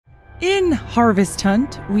In Harvest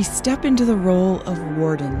Hunt, we step into the role of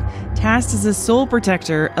Warden, tasked as a sole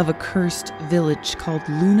protector of a cursed village called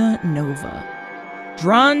Luna Nova.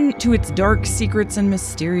 Drawn to its dark secrets and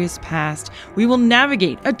mysterious past, we will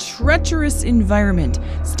navigate a treacherous environment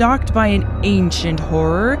stalked by an ancient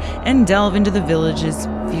horror and delve into the village's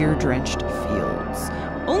fear-drenched fields,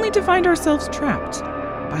 only to find ourselves trapped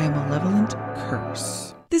by a malevolent curse.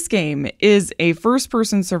 This game is a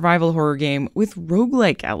first-person survival horror game with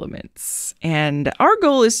roguelike elements, and our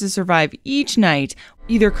goal is to survive each night,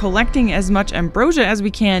 either collecting as much ambrosia as we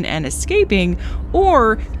can and escaping,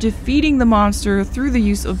 or defeating the monster through the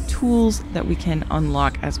use of tools that we can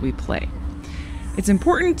unlock as we play. It's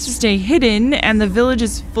important to stay hidden, and the village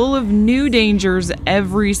is full of new dangers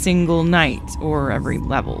every single night, or every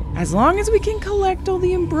level. As long as we can collect all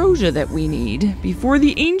the ambrosia that we need before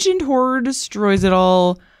the ancient horror destroys it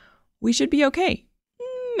all, we should be okay.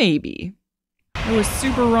 Maybe. I was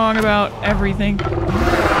super wrong about everything. Oh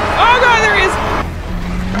god, there he is!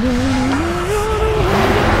 Oh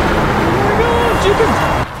my god, juke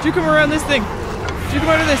him! Juke him around this thing! Juke him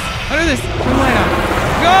under this! Under this! Turn the light on.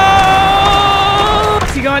 Go!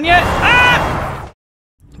 Is he gone yet? Ah!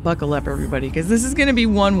 Buckle up, everybody, because this is going to be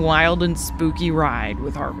one wild and spooky ride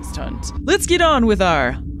with Harvest Hunt. Let's get on with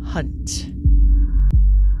our hunt.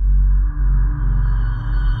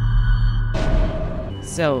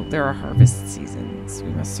 So, there are harvest seasons. We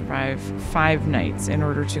must survive 5 nights in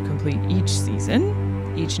order to complete each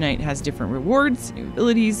season. Each night has different rewards, new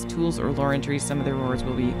abilities, tools, or lore entries. Some of the rewards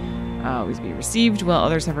will be always be received, while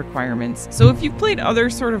others have requirements. So if you've played other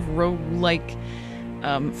sort of roguelike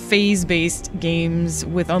phase-based games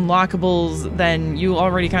with unlockables, then you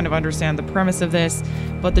already kind of understand the premise of this.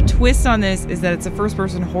 But the twist on this is that it's a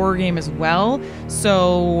first-person horror game as well.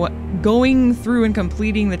 So going through and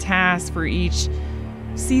completing the tasks for each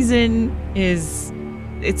season it's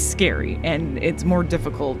scary, and it's more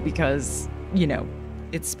difficult because, you know,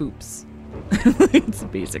 it's spoops. It's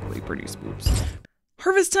basically pretty spoops.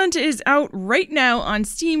 Harvest Hunt is out right now on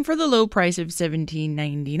Steam for the low price of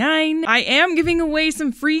 $17.99. I am giving away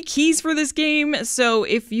some free keys for this game, so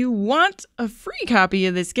if you want a free copy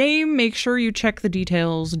of this game, make sure you check the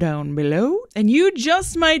details down below, and you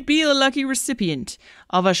just might be the lucky recipient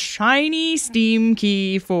of a shiny Steam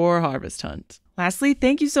key for Harvest Hunt. Lastly,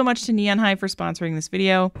 thank you so much to Neon High for sponsoring this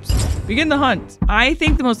video. Begin the hunt. I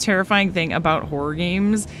think the most terrifying thing about horror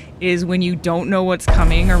games is when you don't know what's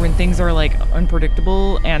coming or when things are like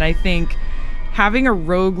unpredictable, and I think having a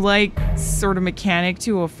roguelike sort of mechanic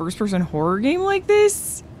to a first-person horror game like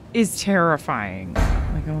this is terrifying.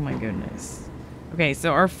 Like, oh my goodness. Okay,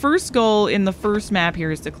 so our first goal in the first map here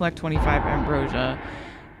is to collect 25 ambrosia,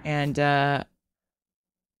 and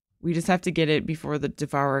we just have to get it before the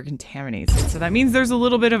Devourer contaminates it. So that means there's a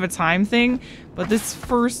little bit of a time thing, but this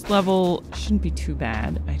first level shouldn't be too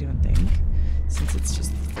bad, I don't think, since it's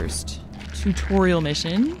just the first tutorial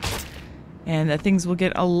mission. And that things will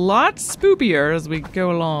get a lot spookier as we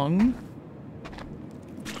go along.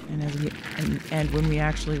 And when we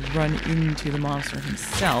actually run into the monster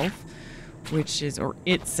himself, which is, or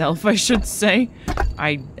itself, I should say.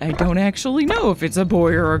 I don't actually know if it's a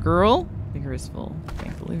boy or a girl. Vigor is full.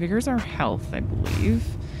 Thankfully, Vigor is our health, I believe.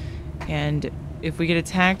 And if we get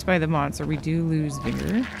attacked by the monster, we do lose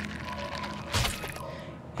Vigor.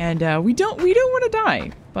 And we don't want to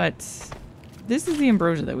die, but this is the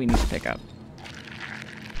ambrosia that we need to pick up.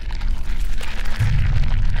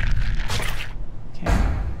 Okay.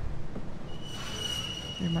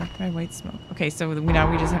 They're marked by white smoke. Okay, so now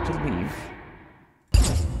we just have to leave.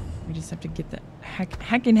 We just have to get the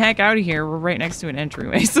heck out of here. We're right next to an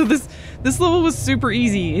entryway. So this level was super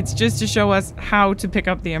easy. It's just to show us how to pick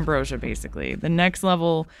up the ambrosia, basically. The next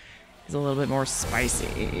level is a little bit more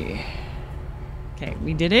spicy. Okay,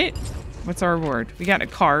 we did it. What's our reward? We got a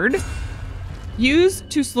card. Use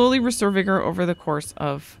to slowly restore vigor over the course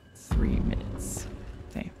of 3 minutes.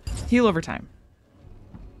 Okay. Heal over time.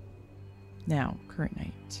 Now, current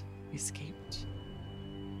night. We escaped.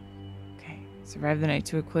 Okay. Survive the night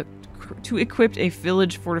to equip a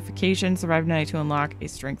village fortification. Survive the night to unlock a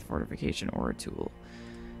strength fortification or a tool.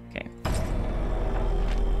 Okay.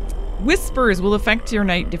 Whispers will affect your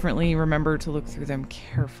night differently. Remember to look through them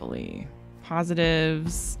carefully.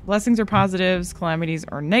 Positives. Blessings are positives. Calamities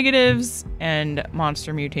are negatives. And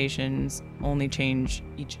monster mutations only change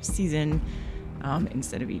each season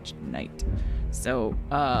instead of each night. So,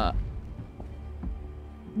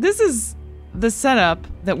 this is the setup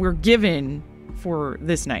that we're given for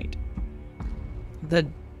this night. The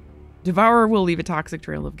Devourer will leave a toxic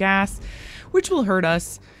trail of gas, which will hurt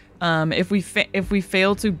us. If we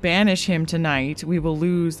fail to banish him tonight, we will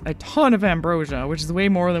lose a ton of ambrosia, which is way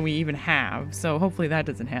more than we even have. So hopefully that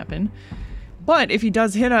doesn't happen. But if he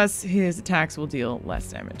does hit us, his attacks will deal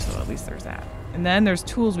less damage. So at least there's that. And then there's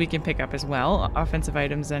tools we can pick up as well, offensive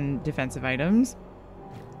items and defensive items.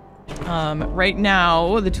 Right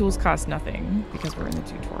now, the tools cost nothing because we're in the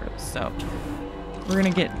tutorial. So we're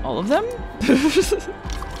gonna get all of them.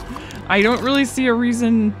 I don't really see a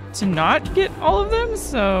reason to not get all of them,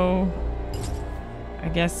 so I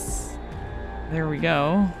guess there we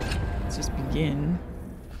go. Let's just begin.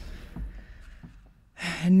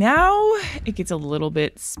 And now it gets a little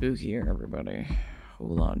bit spookier, everybody.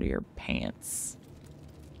 Hold on to your pants.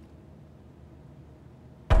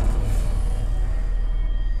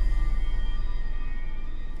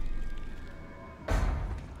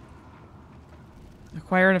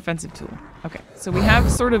 Acquire an offensive tool. Okay, so we have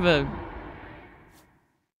sort of a...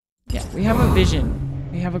 Yeah, we have a vision.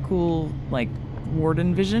 We have a cool, like,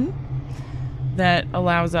 warden vision that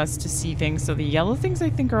allows us to see things. So the yellow things, I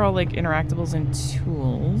think, are all, like, interactables and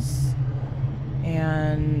tools.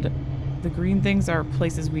 And the green things are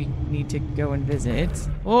places we need to go and visit.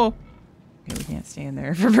 Oh! Okay, we can't stay in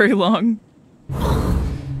there for very long.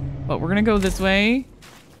 But we're gonna go this way.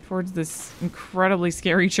 Towards this incredibly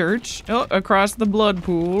scary church. Oh, across the blood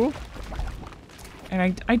pool.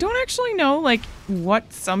 And I don't actually know, like,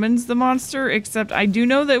 what summons the monster, except I do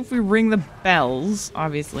know that if we ring the bells,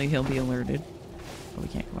 obviously he'll be alerted. Oh, we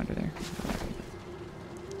can't go under there.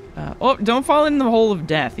 Oh, don't fall in the hole of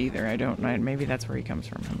death either. I don't know. Maybe that's where he comes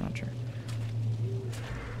from. I'm not sure.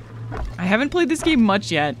 I haven't played this game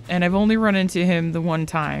much yet, and I've only run into him the one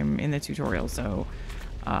time in the tutorial, so...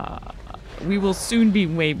 we will soon be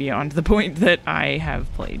way beyond the point that I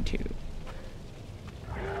have played to.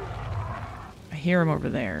 I hear him over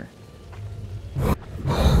there.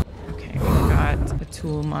 Okay, we've got a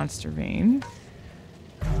tool monster vein.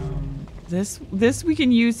 This we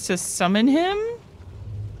can use to summon him.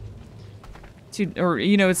 Or,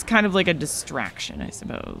 you know, it's kind of like a distraction, I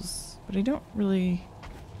suppose. But I don't really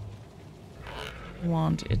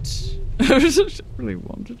want it. I don't really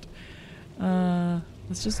want it.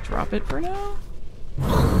 Let's just drop it for now.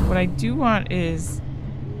 What I do want is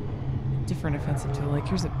a different offensive tool. Like,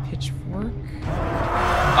 here's a pitchfork.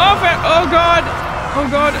 Oh, oh god! Oh god! Oh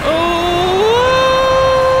god!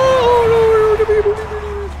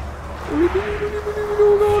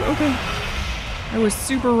 Okay. I was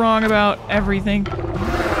super wrong about everything.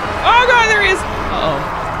 Oh god, there he is! Uh-oh.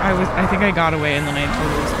 I think I got away and then I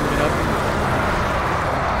totally screwed it up.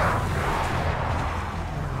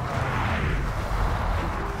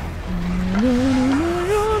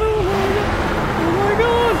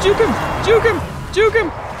 Juke him! Juke him! Juke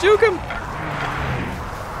him! Juke him!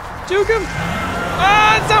 Juke him!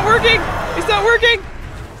 Ah, it's not working! It's not working!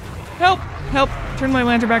 Help! Help! Turn my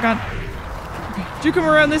lantern back on. Okay, juke him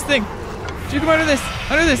around this thing. Juke him under this.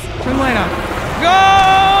 Under this. Turn the light on. Go!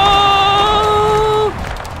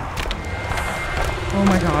 Oh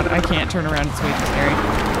my god, I can't turn around. It's way too scary.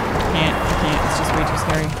 I can't. It's just way too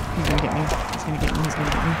scary. He's gonna get me. He's gonna get me. He's gonna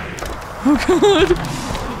get me. Oh god!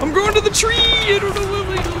 I'm going to the tree! I don't know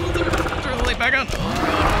what I do. Turn the light back on. Oh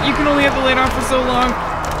god. You can only have the light off for so long.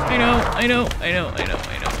 I know.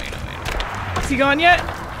 Is he gone yet?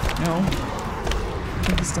 No. I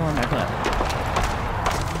think he's still on my butt.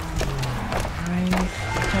 I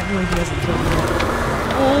can't believe he hasn't killed me yet.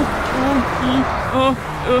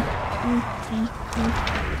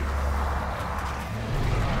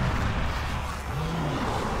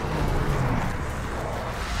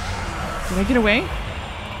 Did I get away?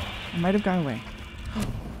 I might have got away.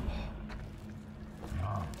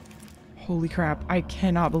 Holy crap. I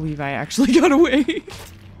cannot believe I actually got away.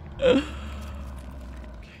 Okay.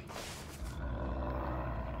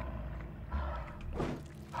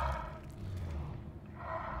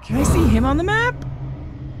 Can I see him on the map?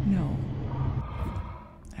 No.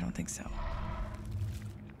 I don't think so.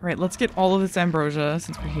 Alright, let's get all of this ambrosia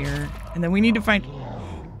since we're here. And then we need to find...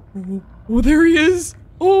 Oh, there he is!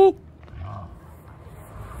 Oh!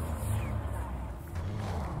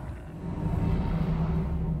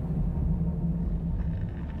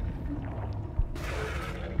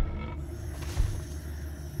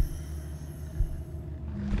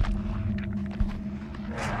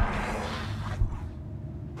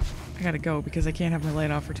 I gotta go because I can't have my light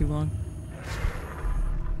off for too long.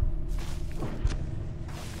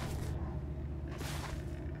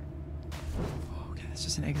 Okay, that's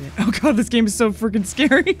just an exit. Oh god, this game is so freaking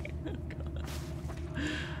scary.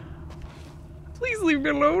 Please leave me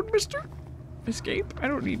alone, mister. Escape? I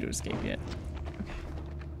don't need to escape yet. Okay.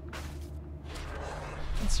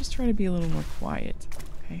 Let's just try to be a little more quiet.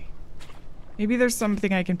 Okay. Maybe there's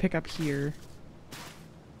something I can pick up here.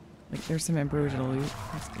 Like there's some ambrosia to loot.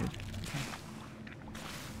 That's good. Okay.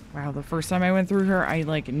 Wow, the first time I went through her, I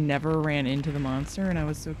like never ran into the monster and I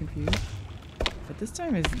was so confused. But this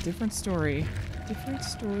time is a different story. Different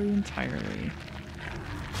story entirely.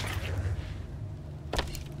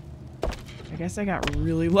 I guess I got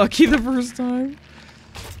really lucky the first time.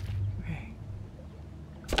 Okay.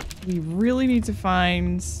 We really need to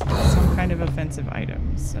find some kind of offensive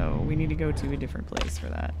item, so we need to go to a different place for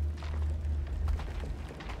that.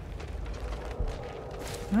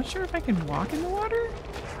 Not sure if I can walk in the water?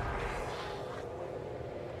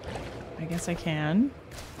 I guess I can.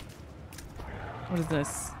 What is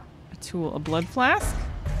this? A tool, a blood flask?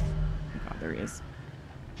 Oh god, there he is.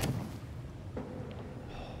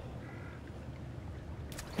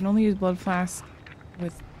 I can only use blood flask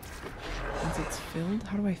with once it's filled.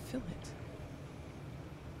 How do I fill it?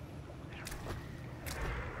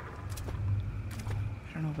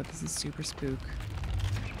 I don't know, but this is super spook.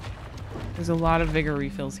 There's a lot of vigor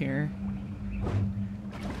refills here.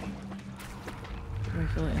 Do I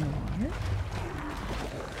fill it in the water?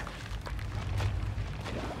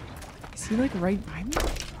 Is he like right by me?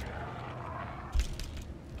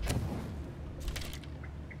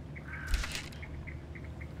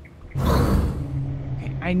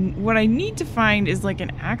 What I need to find is like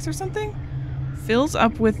an axe or something. Fills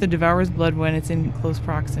up with the Devourer's blood when it's in close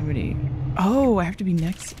proximity. Oh, I have to be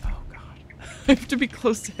next. Oh god. I have to be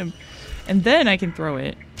close to him. And then I can throw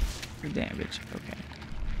it for damage. Okay.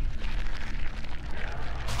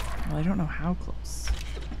 Well, I don't know how close.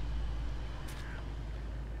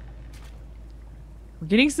 We're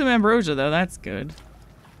getting some ambrosia though. That's good.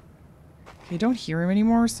 Okay, I don't hear him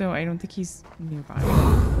anymore, so I don't think he's nearby.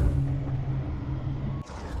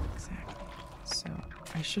 So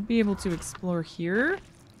I should be able to explore here.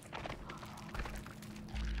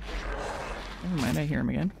 Never mind, I hear him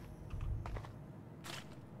again.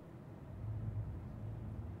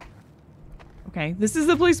 Okay, this is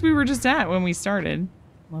the place we were just at when we started.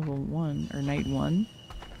 Level 1, or night 1.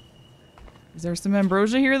 Is there some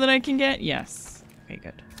ambrosia here that I can get? Yes. Okay,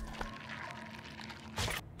 good.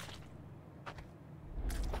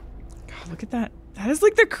 God, look at that. That is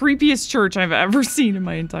like the creepiest church I've ever seen in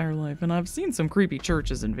my entire life. And I've seen some creepy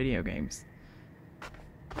churches in video games.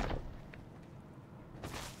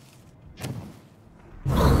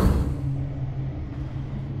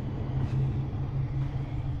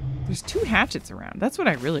 There's 2 hatchets around. That's what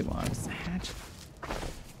I really want, is a hatchet.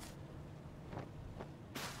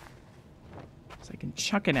 So I can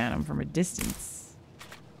chuck it at him from a distance.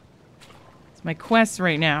 So my quest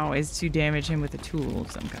right now is to damage him with a tool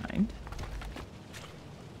of some kind.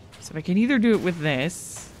 So I can either do it with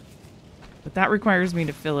this, but that requires me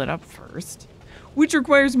to fill it up first, which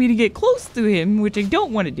requires me to get close to him, which I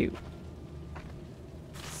don't want to do.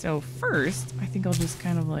 So first, I think I'll just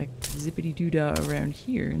kind of like zippity-doo-dah around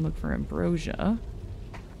here and look for ambrosia.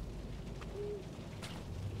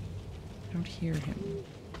 I don't hear him.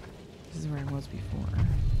 This is where I was before.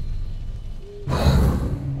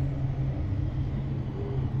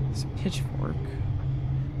 There's a pitchfork.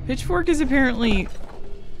 Pitchfork is apparently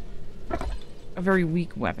a very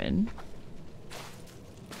weak weapon.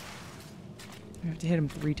 I have to hit him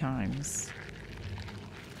 3 times.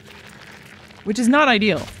 Which is not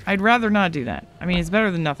ideal. I'd rather not do that. I mean, it's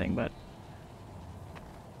better than nothing, but...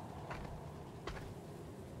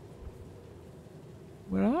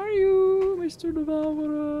 Where are you, Mr.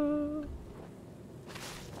 Devourer?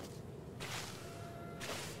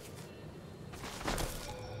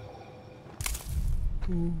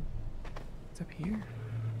 Ooh. What's up here?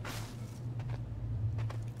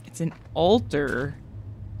 It's an altar.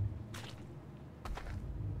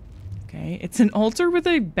 Okay, it's an altar with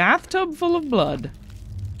a bathtub full of blood.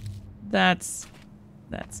 That's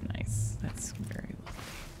nice. That's very lovely.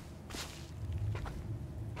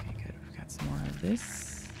 Okay, good. We've got some more of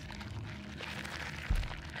this.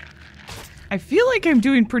 I feel like I'm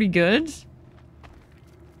doing pretty good,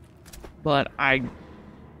 but I don't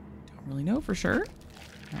really know for sure.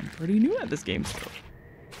 I'm pretty new at this game still.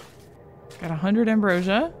 Got 100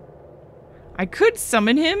 ambrosia. I could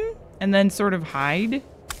summon him and then sort of hide.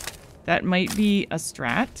 That might be a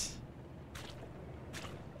strat.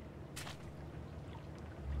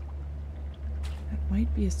 That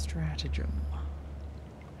might be a stratagem.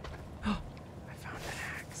 Oh, I found an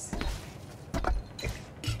axe.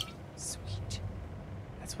 Sweet.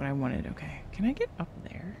 That's what I wanted. Okay. Can I get up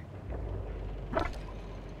there?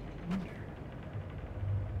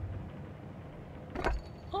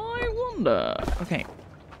 I wonder. Okay.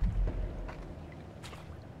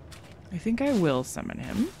 I think I will summon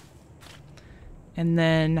him. And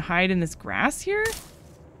then hide in this grass here?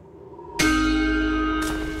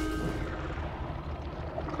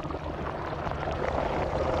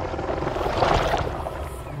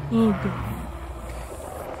 Oh, God.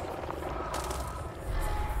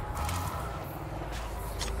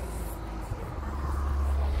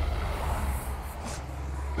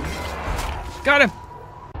 Got him!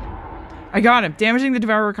 I got him. Damaging the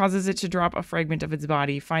devourer causes it to drop a fragment of its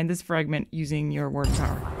body. Find this fragment using your word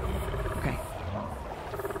power. Okay.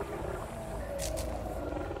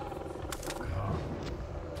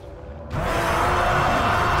 Oh,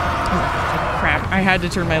 crap. I had to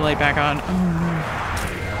turn my light back on. Oh,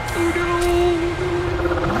 no.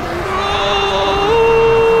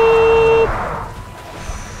 Oh,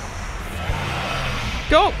 no.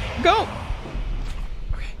 Go! Go!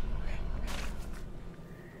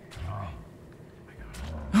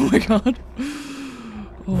 Oh my god.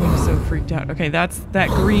 Oh, I'm so freaked out. Okay, that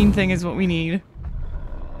green thing is what we need.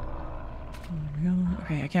 Oh my god.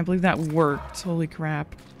 Okay, I can't believe that worked. Holy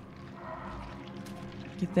crap.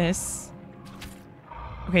 Get this.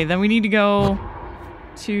 Okay, then we need to go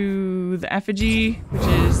to the effigy, which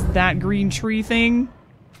is that green tree thing.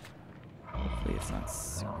 Hopefully it's not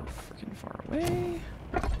super freaking far away.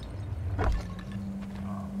 I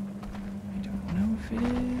don't know if it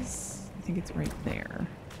is. I think it's right there.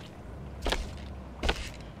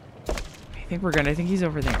 I think we're good. I think he's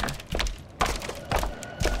over there.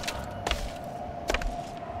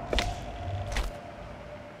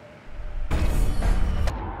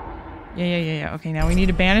 Yeah. Okay, now we need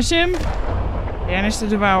to banish him. Banish the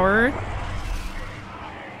devourer.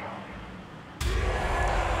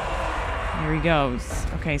 There he goes.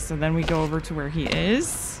 Okay, so then we go over to where he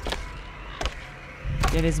is.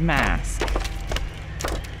 Get his mask.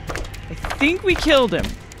 I think we killed him.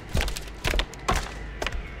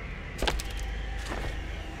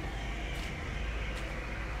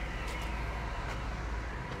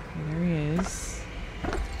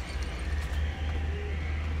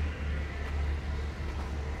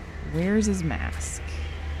 Where's his mask?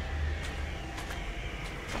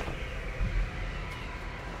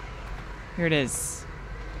 Here it is.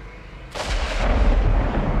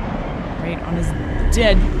 Right on his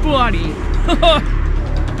dead body. Got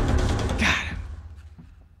him.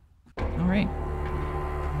 Alright.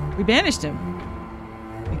 We banished him.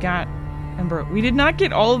 We got ambrosia. We did not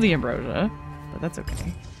get all of the ambrosia, but that's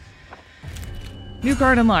okay. New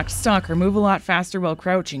card unlocked. Stalker. Move a lot faster while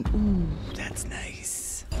crouching. Ooh, that's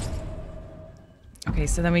nice. Okay,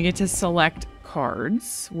 so then we get to select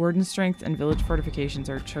cards. Warden Strength and Village Fortifications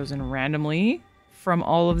are chosen randomly from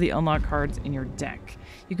all of the unlocked cards in your deck.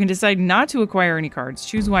 You can decide not to acquire any cards.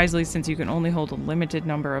 Choose wisely since you can only hold a limited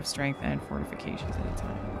number of Strength and Fortifications at a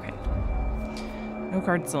time. Okay. No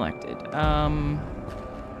card selected. I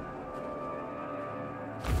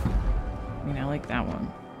mean, I like that one.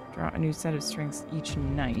 Draw a new set of strengths each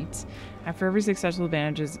night. After every successful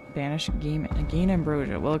banish gain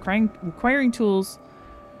ambrosia. While acquiring tools,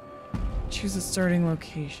 choose a starting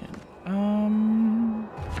location. I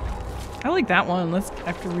like that one.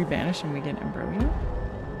 After we banish him, we get ambrosia.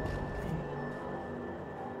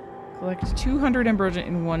 Okay. Collect 200 ambrosia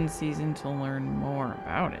in one season to learn more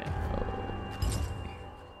about it. Oh.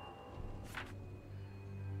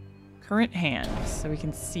 Current hand, so we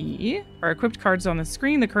can see our equipped cards on the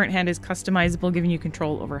screen. The current hand is customizable, giving you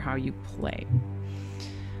control over how you play.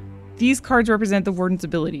 These cards represent the Warden's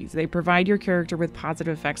abilities. They provide your character with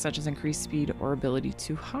positive effects such as increased speed or ability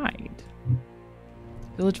to hide.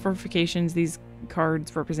 Village Fortifications, these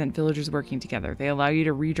cards represent villagers working together. They allow you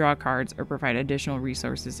to redraw cards or provide additional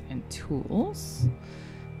resources and tools.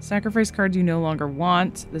 Sacrifice cards you no longer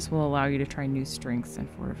want. This will allow you to try new strengths and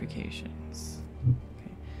fortifications.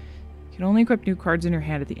 You can only equip new cards in your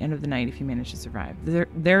hand at the end of the night if you manage to survive.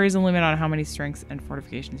 There is a limit on how many strengths and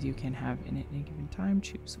fortifications you can have in any given time.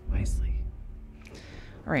 Choose wisely.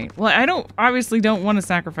 All right. Well, I obviously don't want to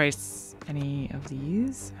sacrifice any of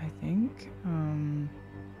these, I think.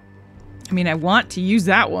 I mean, I want to use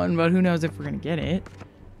that one, but who knows if we're going to get it.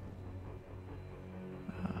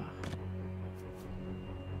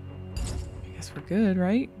 I guess we're good,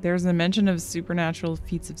 right? There's a mention of supernatural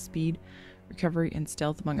feats of speed, recovery, and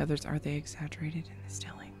stealth, among others. Are they exaggerated in this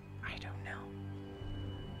telling? I don't know.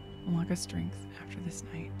 Unlock a strength after this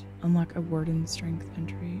night. Unlock a Warden Strength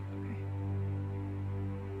entry. Okay.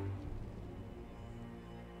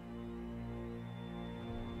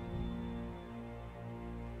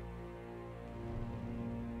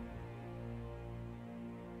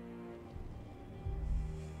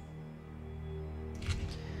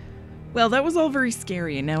 Well, that was all very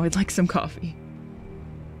scary, and now I'd like some coffee.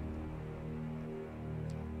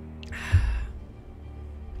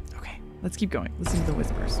 Let's keep going. Listen to the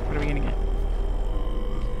whispers. What are we gonna get?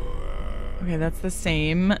 Okay, that's the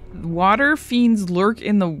same. Water fiends lurk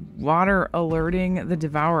in the water, alerting the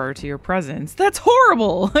devourer to your presence. That's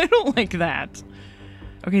horrible! I don't like that.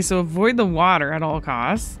 Okay, so avoid the water at all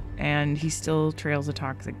costs. And he still trails a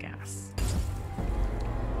toxic gas.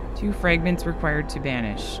 2 fragments required to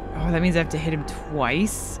banish. Oh, that means I have to hit him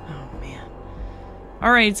twice? Oh, man.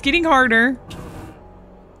 Alright, it's getting harder.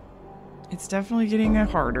 It's definitely getting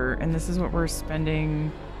harder. And this is what we're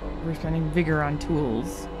spending. We're spending vigor on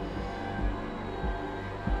tools.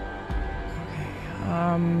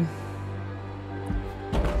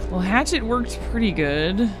 Well, hatchet worked pretty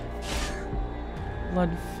good.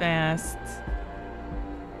 Blood fast.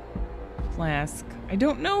 Flask. I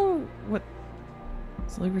don't know what.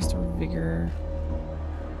 Slowly restore vigor.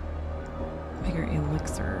 Vigor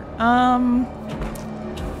elixir.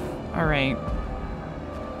 Alright.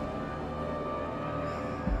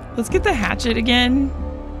 Let's get the hatchet again.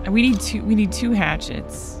 And we need two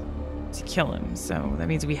hatchets to kill him, so that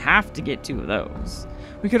means we have to get 2 of those.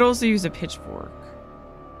 We could also use a pitchfork.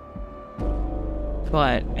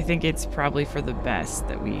 But I think it's probably for the best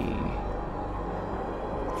that we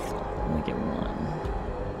only get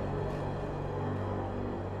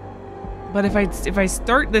 1. But if I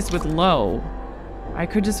start this with low, I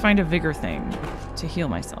could just find a vigor thing to heal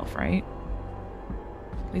myself, right?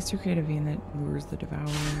 Place to create a vein that lures the devourer.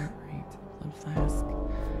 Right. Blood flask.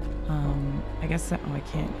 I guess that, oh, I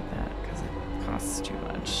can't get that because it costs too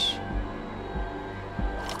much.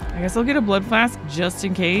 I guess I'll get a blood flask just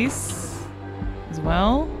in case as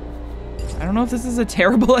well. I don't know if this is a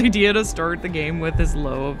terrible idea to start the game with this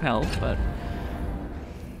low of health, but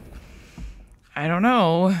I don't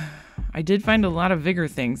know. I did find a lot of vigor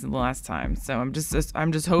things the last time, so I'm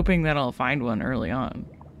just hoping that I'll find one early on.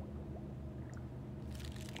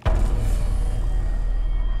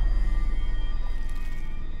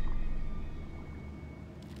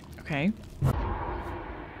 Okay.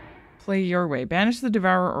 Play your way. Banish the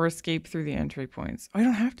devourer or escape through the entry points. Oh, I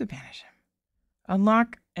don't have to banish him.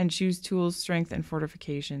 Unlock and choose tools, strength, and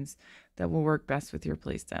fortifications that will work best with your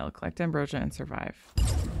playstyle. Collect ambrosia and survive.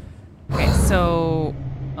 Okay, so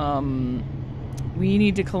we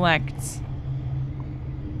need to collect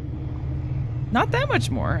not that much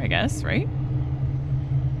more, I guess, right?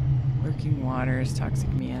 Lurking waters, toxic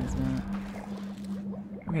miasma.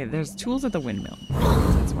 Okay, there's tools at the windmill.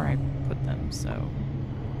 That's where I put them, so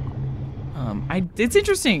it's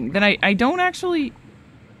interesting that I don't actually.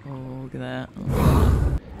 Oh, look at that.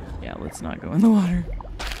 Oh, yeah, let's not go in the water.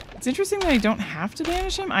 It's interesting that I don't have to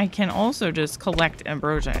banish him. I can also just collect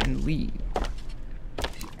ambrosia and leave.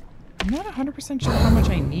 I'm not 100% sure how much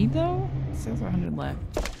I need, though. It says 100 left.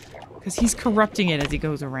 Because he's corrupting it as he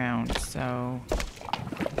goes around, so.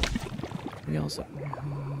 We also.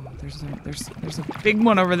 Oh, there's a big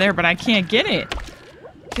one over there, but I can't get it.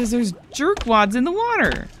 Because there's jerkwads in the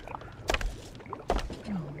water.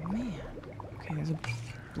 Oh, man. Okay, there's a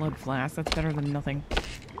blood flask. That's better than nothing.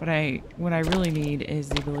 But what I really need is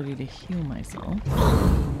the ability to heal myself.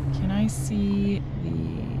 Can I see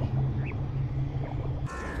the...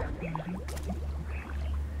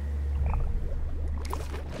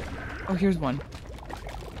 Oh, here's one.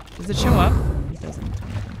 Does it show up? It doesn't.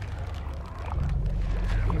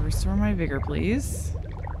 Okay, restore my vigor, please.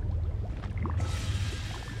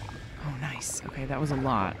 Oh, nice. Okay, that was a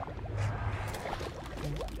lot.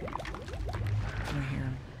 Right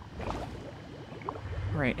here.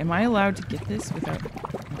 Right, am I allowed to get this without...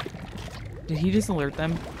 Did he just alert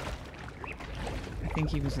them? I think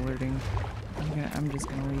he was alerting. I'm just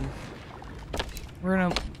gonna leave. We're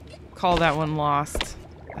gonna call that one lost.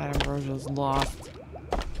 That ambrosia's lost.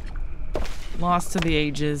 Lost to the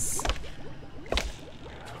ages.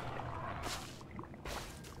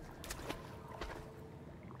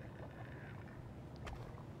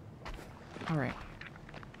 Alright.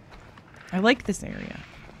 I like this area.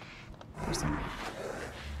 For some reason.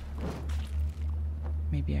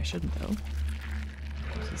 Maybe I shouldn't, though.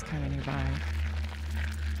 He's kind of nearby.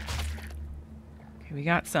 Okay, we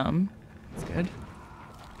got some. That's good.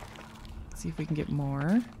 Let's see if we can get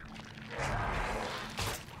more.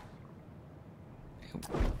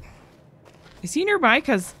 Is he nearby?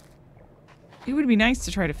 Because it would be nice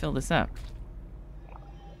to try to fill this up.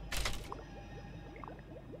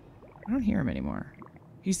 I don't hear him anymore.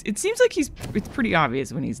 It seems like it's pretty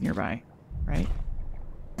obvious when he's nearby, right?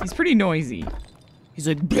 He's pretty noisy. He's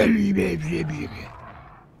like, blah, blah, blah, blah, blah.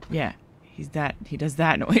 Yeah, he does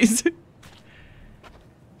that noise.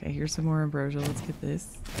 Okay, here's some more ambrosia. Let's get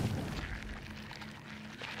this.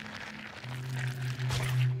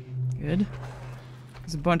 Good.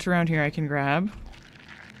 There's a bunch around here I can grab.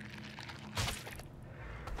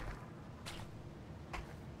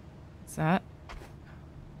 that?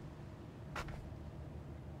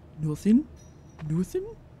 Nothing? Nothing?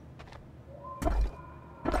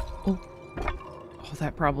 Oh. Oh,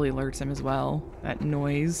 that probably alerts him as well. That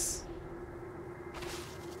noise.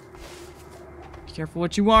 Be careful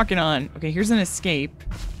what you're walking on. Okay, here's an escape.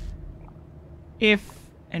 If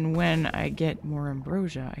and when I get more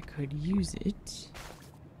ambrosia, I could use it.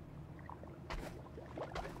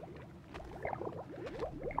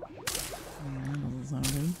 Yeah, that doesn't sound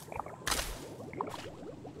good.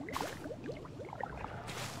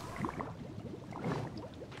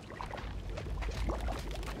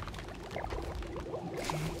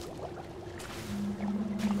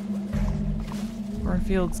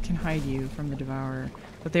 Cornfields can hide you from the devourer,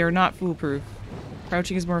 but they are not foolproof.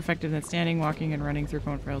 Crouching is more effective than standing, walking, and running through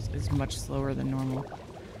cornfields is much slower than normal.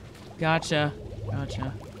 Gotcha.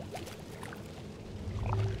 Gotcha.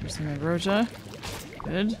 There's some ambrosia.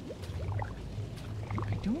 Good.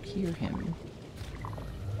 I don't hear him.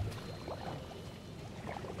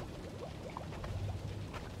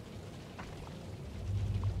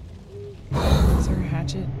 Is there a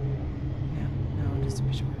hatchet? No, just a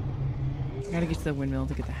pitchfork. I gotta get to the windmill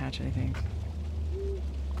to get the hatchet, I think.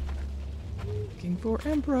 Looking for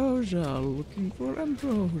ambrosia, looking for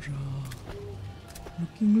ambrosia.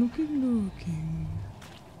 Looking.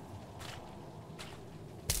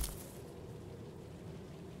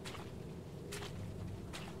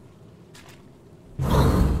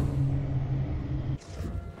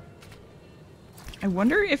 I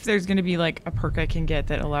wonder if there's gonna be like a perk I can get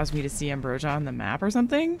that allows me to see ambrosia on the map or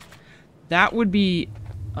something. That would be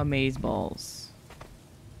amazeballs.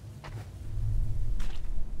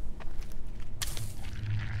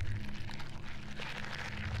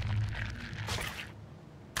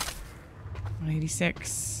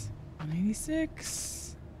 $186.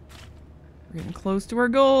 $186. We're getting close to our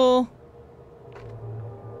goal.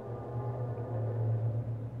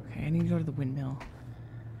 Okay, I need to go to the windmill.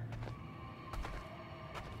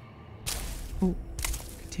 Oh,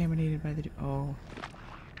 contaminated by the... Oh.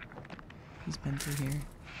 He's been through here.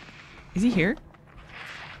 Is he here?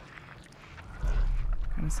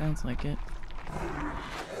 Kind of sounds like it.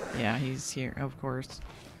 Yeah, he's here, of course.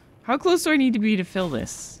 How close do I need to be to fill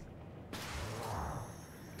this?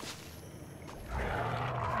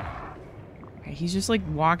 Okay, he's just like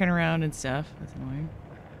walking around and stuff. That's annoying.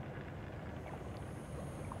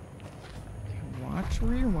 Okay, watch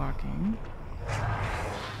where you're walking.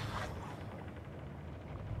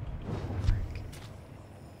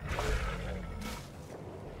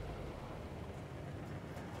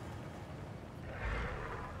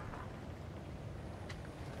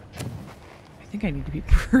 I think I need to be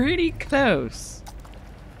pretty close.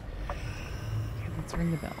 Okay, let's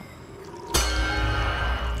ring the bell.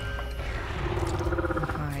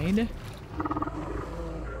 Hide.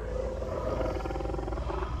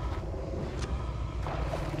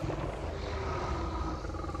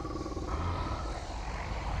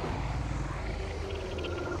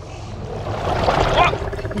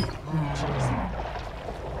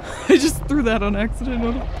 I just threw that on accident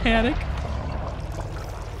out of panic.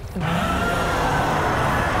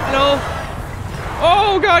 Hello?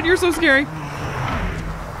 Oh god, you're so scary.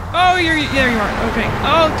 Oh, there you are. Okay.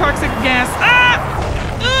 Oh, toxic gas. Ah!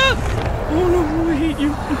 Oh no, I hate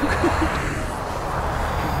you.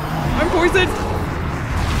 I'm poisoned.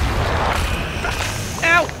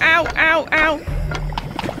 Ow.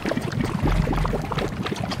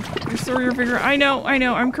 Restore your vigor. I know.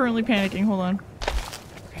 I'm currently panicking. Hold on.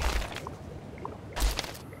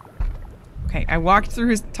 Okay, I walked through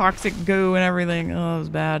his toxic goo and everything. Oh, that was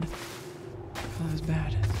bad.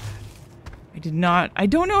 I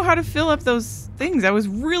don't know how to fill up those things. I was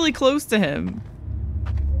really close to him.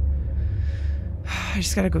 I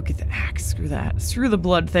just gotta go get the axe. Screw that. Screw the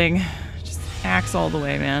blood thing. Just axe all the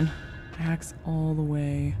way, man. Axe all the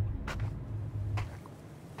way.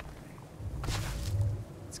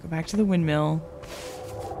 Let's go back to the windmill.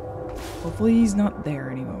 Hopefully he's not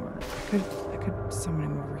there anymore. I could summon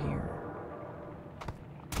him over here.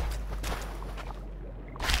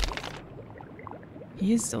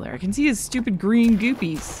 He is still there. I can see his stupid green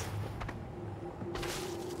goopies.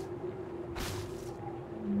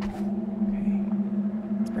 Okay.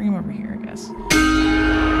 Let's bring him over here, I guess.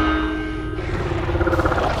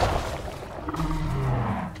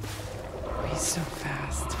 Oh, he's so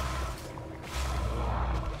fast.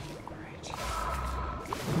 Alright.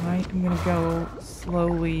 I am gonna go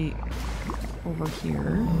slowly over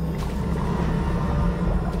here.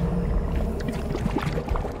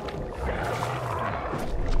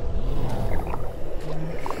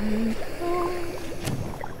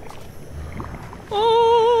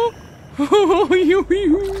 Oh, you.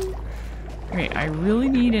 Okay, I really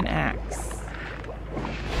need an axe.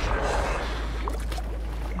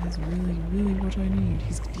 That's really, really what I need.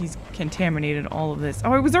 He's contaminated all of this.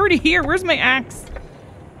 Oh, I was already here. Where's my axe?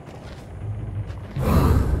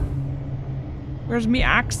 Where's my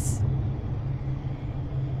axe?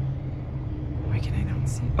 Why can I not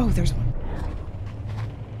see? Oh, there's one.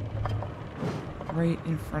 Right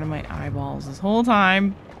in front of my eyeballs this whole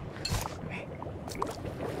time. Okay.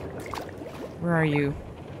 Where are you?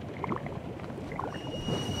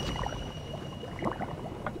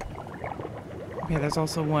 Okay, there's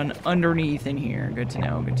also one underneath in here. Good to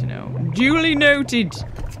know, good to know. Duly noted.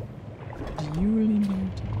 Duly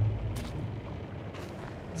noted.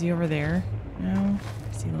 Is he over there? No?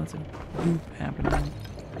 I see lots of goop happening.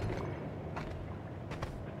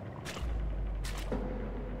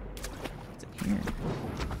 What's in here?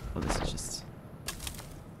 Oh, this is just...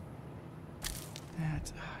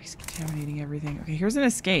 that. Oh, he's contaminating everything. Okay, here's an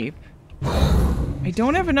escape. I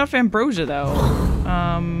don't have enough ambrosia, though.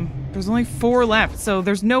 There's only 4 left, so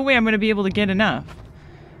there's no way I'm going to be able to get enough.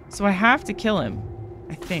 So I have to kill him,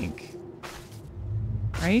 I think.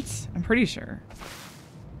 Right? I'm pretty sure.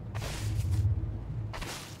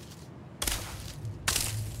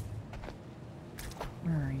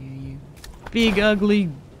 Where are you, you big ugly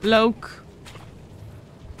bloke?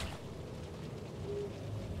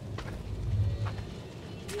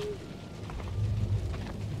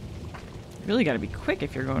 Really got to be quick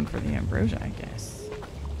if you're going for the ambrosia, I guess.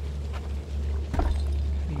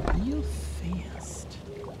 Be real fast.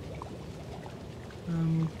 Do I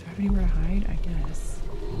have anywhere to hide? I guess.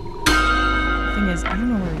 The thing is, I don't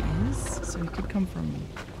know where he is, so he could come from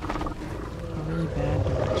a really bad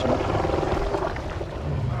direction.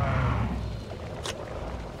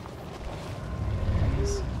 There he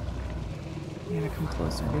is. You gotta come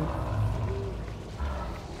closer, dude.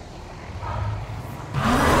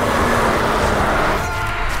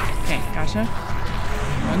 Gotcha.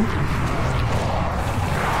 One.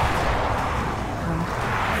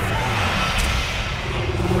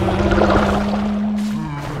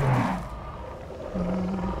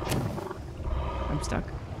 I'm stuck.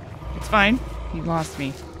 It's fine. He lost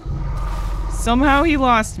me. Somehow he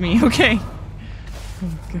lost me. Okay.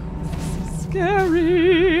 Oh god, this is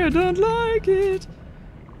scary. I don't like it.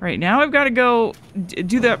 Right, now I've got to go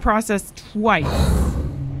do that process twice.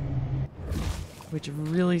 Which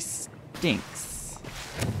really stinks.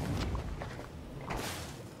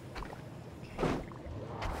 Okay.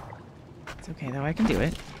 It's okay though, I can do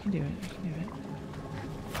it. I can do it, I can do it.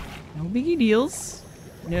 No biggie deals.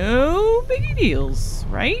 No biggie deals,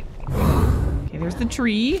 right? Okay, there's the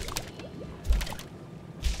tree.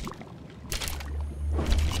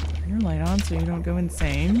 Turn your light on so you don't go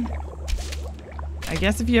insane. I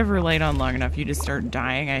guess if you have your light on long enough, you just start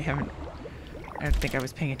dying. I don't think I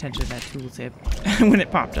was paying attention to that tooltip when it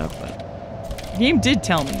popped up, but the game did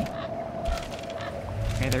tell me.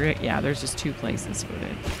 Okay, yeah, there's just 2 places for it.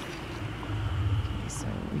 Okay, so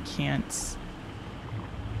we can't...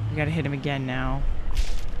 we gotta hit him again now.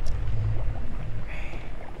 Okay.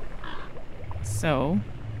 So...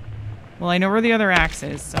 well, I know where the other axe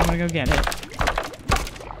is, so I'm gonna go get it.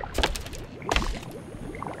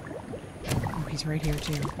 Oh, he's right here,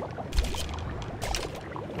 too.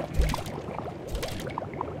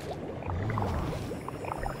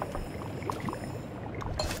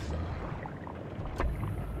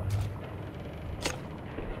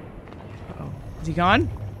 Is he gone?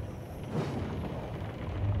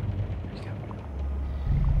 Where'd he go?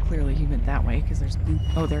 Clearly he went that way because there's goop.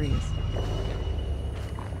 Oh, there he is.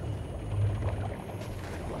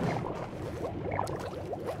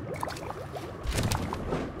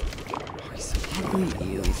 Oh, he's so ugly.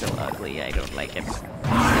 Ew, he's so ugly. I don't like him.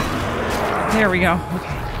 There we go.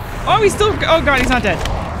 Okay. Oh, he's still... oh god, he's not dead.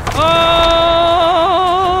 Oh,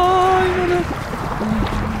 I don't know.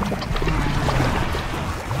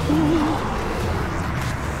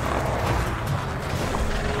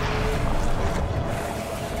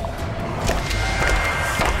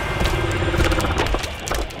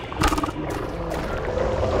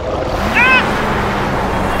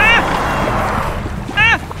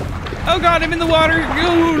 I'm in the water.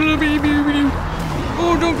 Oh, baby.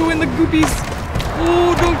 Oh, don't go in the goopies.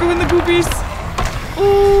 Oh, don't go in the goopies.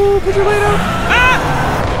 Oh, put your light out. Ah!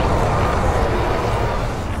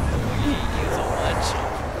 Thank you so much.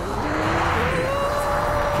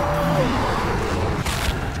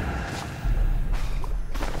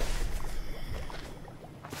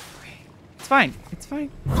 Okay. It's fine. It's fine.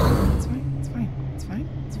 It's fine. It's fine. It's fine.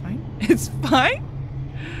 It's fine. It's fine.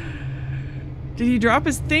 Did he drop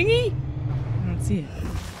his thingy? See it.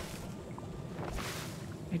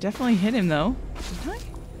 I definitely hit him though. Didn't I?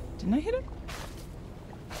 Didn't I hit him?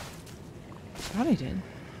 Thought I did.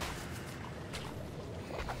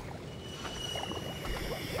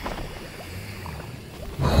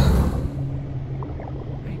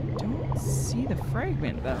 I don't see the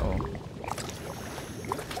fragment though.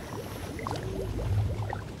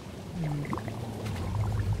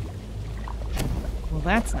 Well,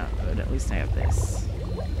 that's not good. At least I have this.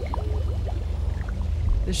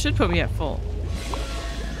 This should put me at full.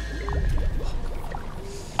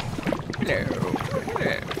 Hello.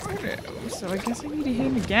 Hello. So I guess I need to hit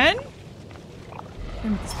him again? Hit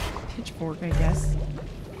him with this pitchfork, I guess.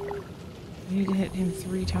 I need to hit him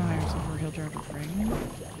 3 times before he'll drop a fragment.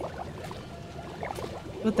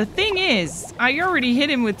 But the thing is, I already hit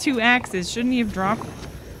him with 2 axes. Shouldn't he have dropped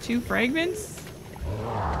 2 fragments?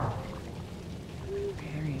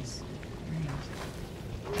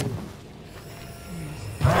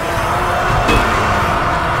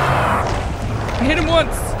 I hit him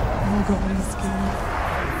once! Oh god, he's scared.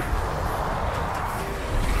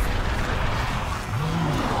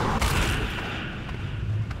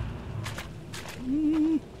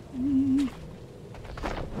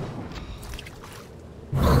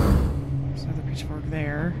 There's another pitchfork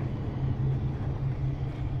there.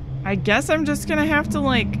 I guess I'm just gonna have to,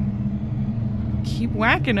 like, keep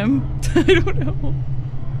whacking him. I don't know.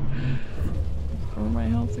 Lower my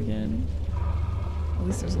health again. At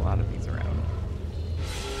least there's a lot of these around.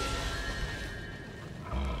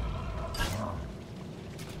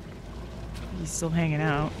 He's still hanging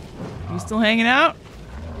out. Are you still hanging out?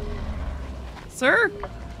 Sir?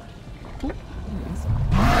 Ooh,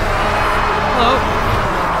 hello?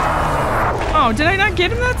 Oh, did I not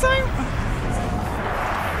get him that time?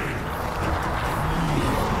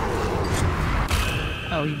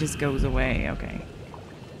 Oh, he just goes away. Okay.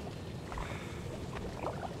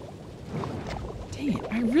 Dang it.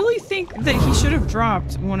 I really think that he should have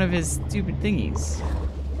dropped one of his stupid thingies.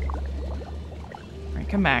 Alright,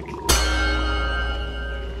 come back.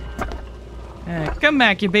 Come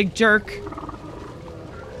back, you big jerk.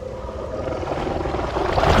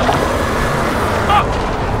 Oh!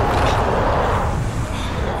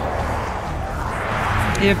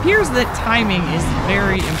 It appears that timing is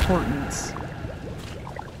very important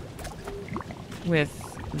with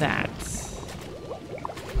that.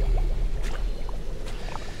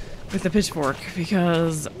 With the pitchfork,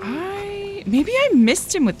 because maybe I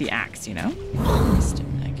missed him with the axe, you know? I missed him,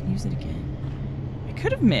 and I can use it again. I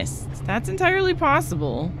could have missed. That's entirely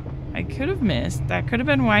possible. I could have missed. That could have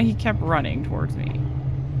been why he kept running towards me.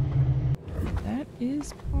 That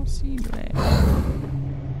is possible.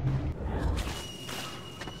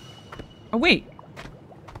 Oh, wait.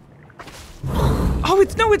 Oh,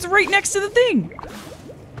 it's right next to the thing.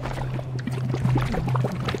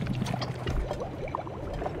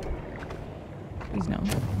 Please no.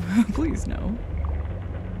 Please no.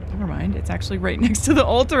 Never mind. It's actually right next to the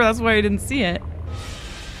altar. That's why I didn't see it.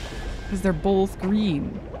 Because they're both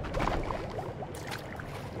green.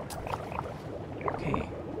 Okay.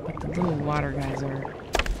 But the little water guys are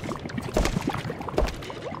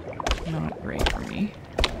not great for me.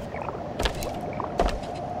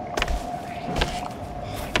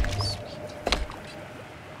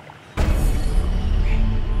 Okay.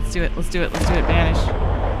 Let's do it. Let's do it. Let's do it. Vanish.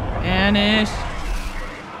 Vanish.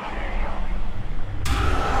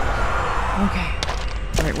 Okay.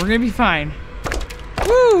 Alright, we're gonna be fine.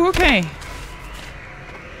 Woo, okay.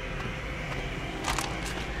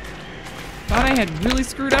 Thought I had really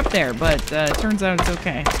screwed up there, but turns out it's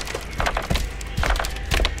okay.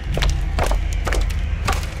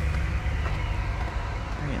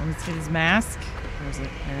 Alright, let's get his mask. Where is it?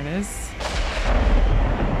 There it is.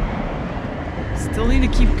 Still need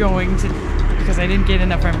to keep going because I didn't get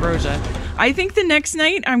enough ambrosia. I think the next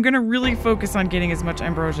night I'm gonna really focus on getting as much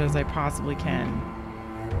ambrosia as I possibly can.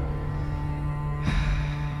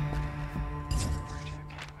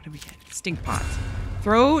 What do we get? Stink pot.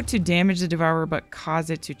 Throw to damage the devourer, but cause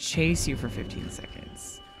it to chase you for 15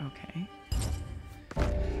 seconds. Okay.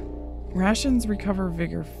 Rations recover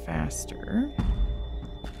vigor faster.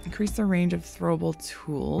 Increase the range of throwable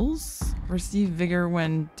tools. Receive vigor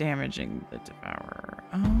when damaging the devourer.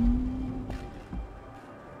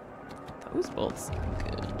 Those both seem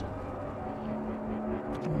good.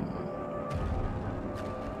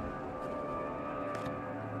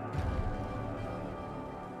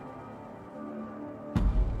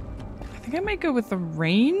 I think I might go with the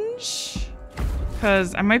range,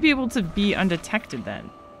 because I might be able to be undetected then.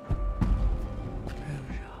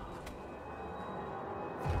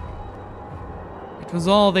 It was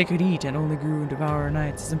all they could eat and only grew in devourer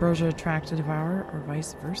nights. Does ambrosia attract a devourer or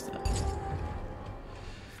vice versa?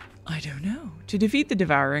 I don't know. To defeat the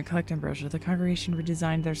Devourer and collect ambrosia, the congregation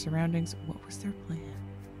redesigned their surroundings. What was their plan?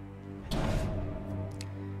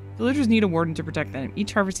 Villagers need a warden to protect them.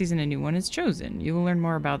 Each harvest season, a new one is chosen. You will learn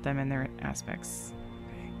more about them and their aspects.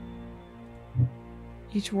 Okay.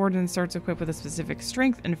 Each warden starts equipped with a specific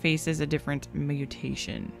strength and faces a different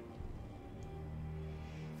mutation.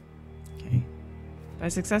 Okay. By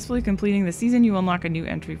successfully completing the season, you will unlock a new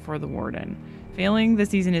entry for the warden. Failing the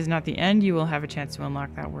season is not the end. You will have a chance to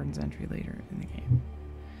unlock that warden's entry later in the game.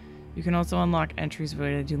 You can also unlock entries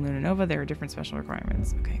related to Luna Nova. There are different special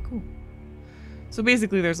requirements. Okay, cool. So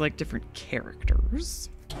basically there's like different characters.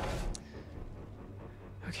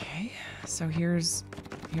 Okay, so here's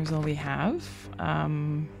all we have. I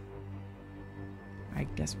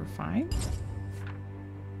guess we're fine.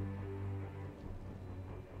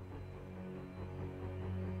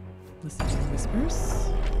 Listen to whispers.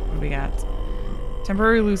 What do we got?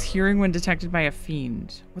 Temporarily lose hearing when detected by a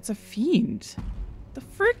fiend. What's a fiend? The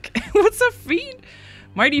frick? What's a fiend?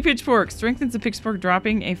 Mighty Pitchfork. Strengthens the pitchfork,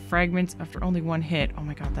 dropping a fragment after only one hit. Oh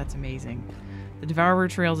my god, that's amazing. The Devourer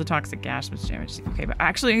trails a toxic gash, which damage. Okay, but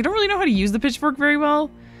actually, I don't really know how to use the pitchfork very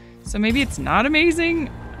well. So maybe it's not amazing?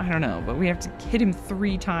 I don't know, but we have to hit him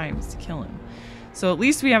 3 times to kill him. So at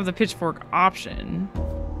least we have the pitchfork option.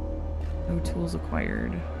 No tools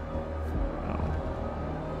acquired.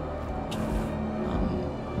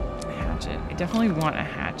 A hatchet. I definitely want a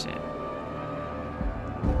hatchet.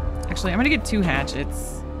 Actually, I'm gonna get 2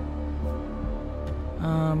 hatchets.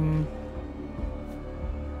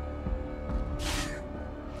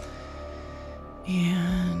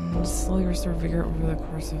 And slowly restore vigor over the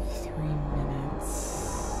course of 3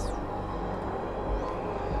 minutes.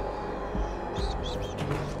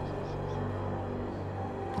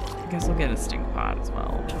 I guess I'll get a stink pot as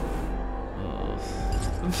well.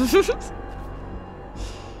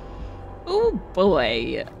 Oh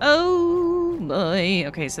boy. Oh boy.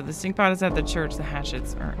 Okay, so the stink pot is at the church, the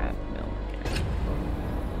hatchets are at the mill.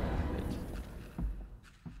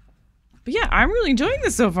 But yeah, I'm really enjoying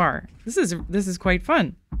this so far. This is quite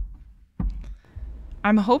fun.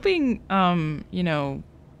 I'm hoping you know,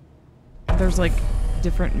 there's like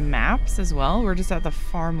different maps as well. We're just at the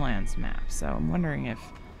farmlands map, so I'm wondering if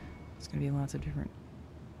there's gonna be lots of different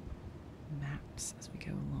maps as we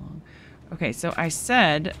go along. Okay, so I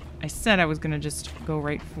said I was gonna just go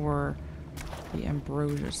right for the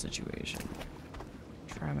ambrosia situation.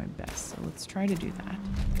 Try my best. So let's try to do that.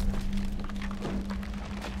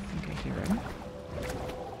 I think I hear him.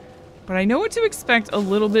 But I know what to expect a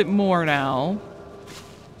little bit more now.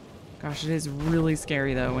 Gosh, it is really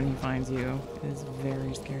scary though when he finds you. It is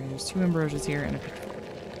very scary. There's 2 ambrosias here and a pitchfork.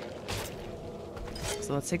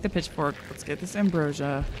 So let's take the pitchfork. Let's get this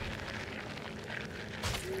ambrosia.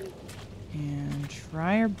 And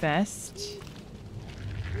try our best.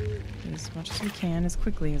 Get as much as we can, as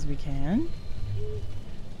quickly as we can.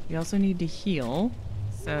 We also need to heal.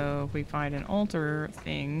 So if we find an altar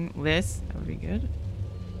thing, that would be good.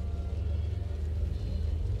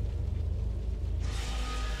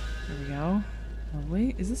 There we go.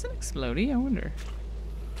 Lovely. Is this an explodey? I wonder.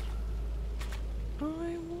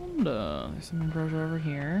 I wonder. There's some ambrosia over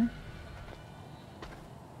here.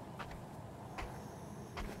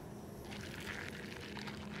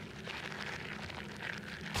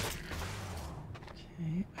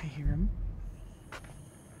 Okay, I hear him.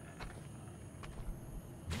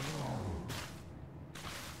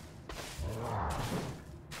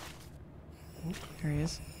 Oh, there he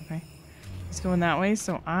is. Okay. He's going that way,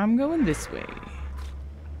 so I'm going this way.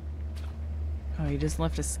 Oh, he just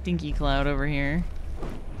left a stinky cloud over here.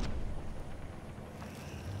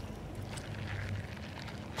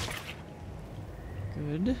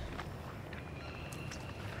 Good.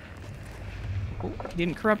 Oh, he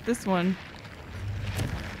didn't corrupt this one.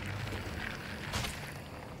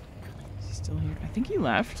 Is he still here? I think he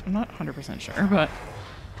left. I'm not 100% sure, but...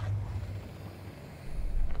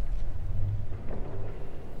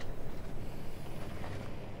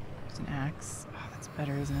 There's an axe. Oh, that's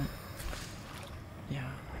better, isn't it? Yeah.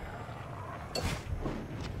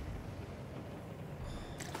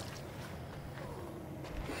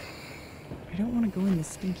 I don't want to go in the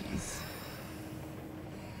stinkies.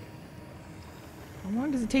 How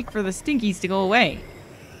long does it take for the stinkies to go away?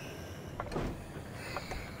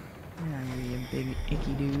 Where are you, you big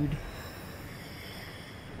icky dude?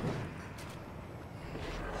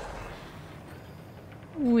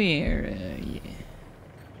 Where are you?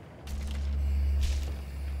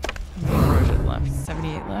 How many left?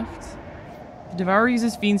 78 left. The Devourer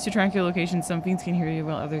uses fiends to track your location. Some fiends can hear you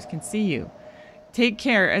while others can see you. Take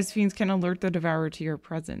care, as fiends can alert the Devourer to your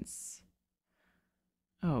presence.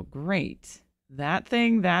 Oh, great. That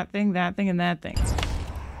thing, that thing, that thing, and that thing.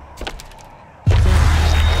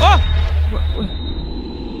 Oh! What?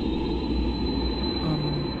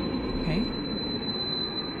 Okay.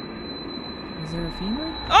 Is there a fiend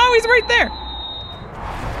right? Oh, he's right there!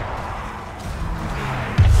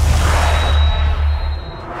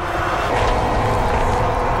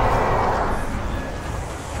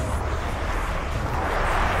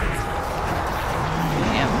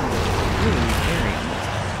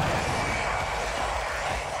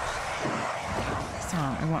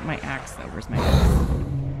 My axe though. Where's my axe?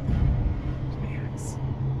 Where's my axe?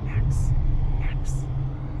 Axe.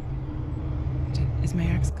 Is my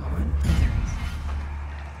axe gone? Oh, there it is.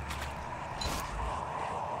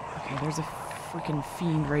 Okay, there's a freaking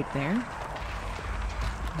fiend right there.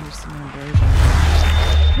 There's some ambrosia.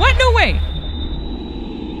 What? No way!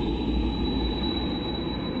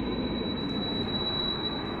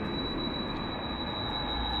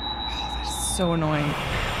 Oh, that's so annoying.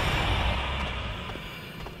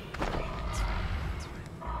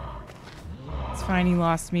 Fine, he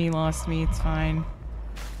lost me, it's fine.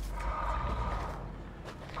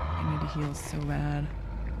 I need to heal so bad.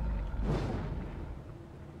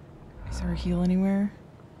 Is there a heal anywhere?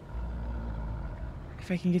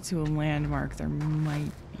 If I can get to a landmark, there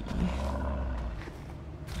might be.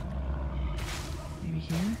 Maybe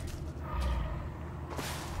here?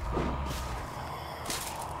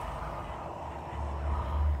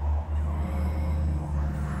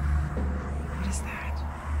 What is that?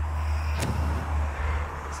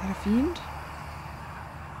 Is that a fiend?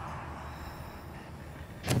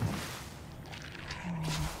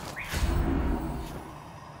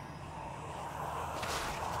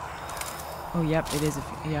 Oh, yep, it is.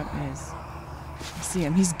 Yep, it is. I see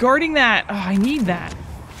him. He's guarding that. Oh, I need that.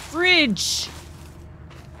 Fridge!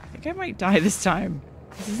 I think I might die this time.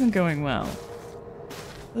 This isn't going well.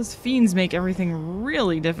 Those fiends make everything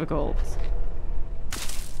really difficult.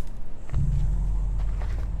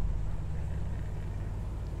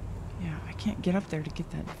 Yeah, I can't get up there to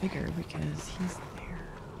get that vigor because he's there.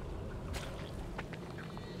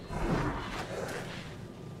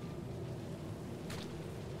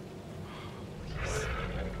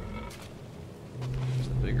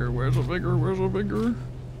 Where's a vigor? Where's a vigor?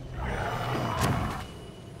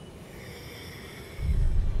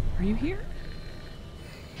 Are you here?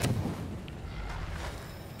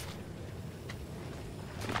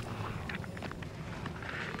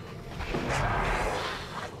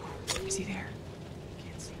 Is he there?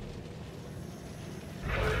 Can't see.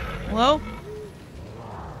 Hello?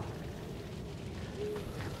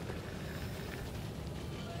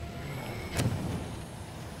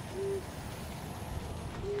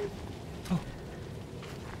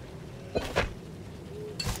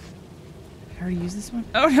 I already used this one?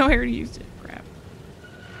 Oh no, I already used it. Crap.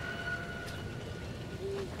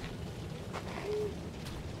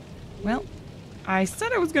 Well, I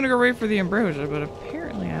said I was gonna go right for the ambrosia, but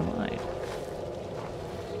apparently I lied.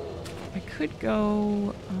 I could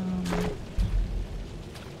go,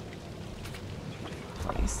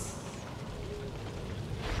 place.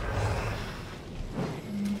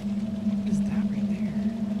 What is that right there?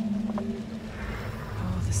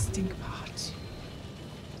 Oh, the stink pot.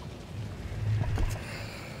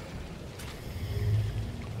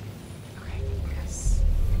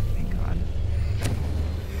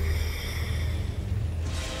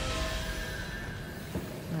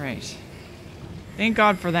 Right. Thank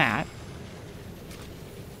God for that.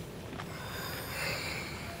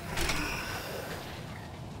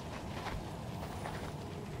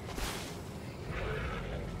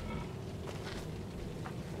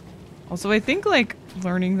 Also, I think, like,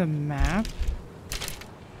 learning the map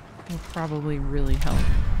will probably really help.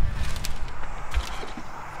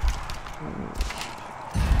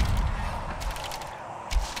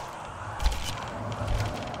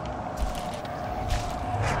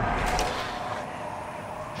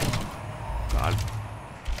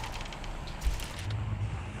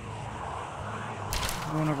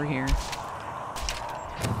 Going over here.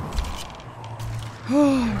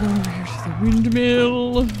 Oh, I'm going over here to the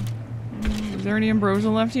windmill. Is there any ambrosia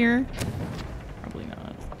left here? Probably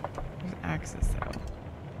not. There's axes though.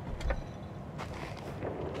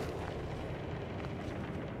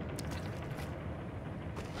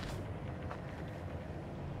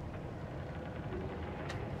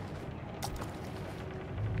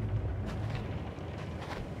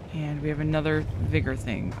 And we have another vigor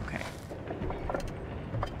thing. Okay.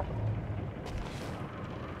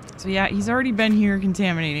 So yeah, he's already been here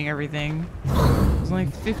contaminating everything. There's only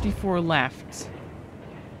 54 left.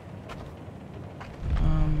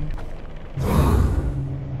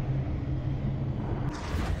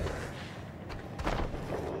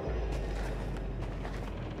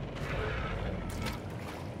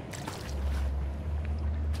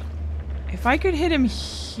 If I could hit him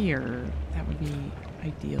here, that would be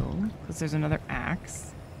ideal, because there's another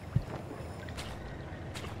axe.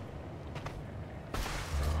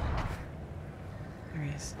 There he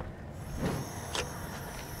is.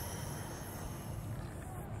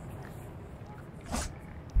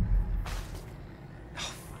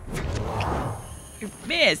 I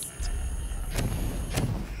missed!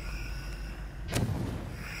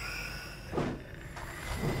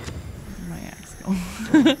 Where'd my axe go?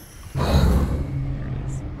 There it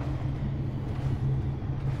is.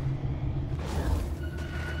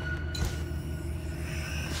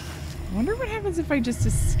 I wonder what happens if I just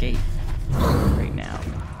escape right now.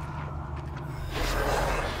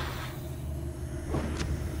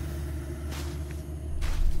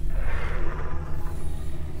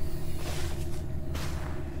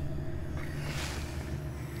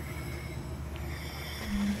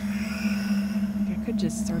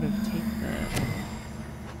 Just sort of take the,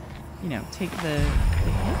 you know, take the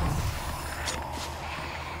hits.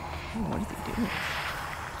 Oh, what is he doing?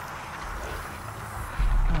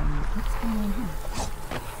 What's going on here?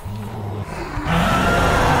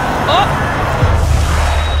 Oh!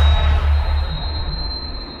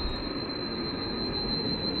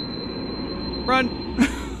 Run!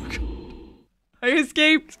 I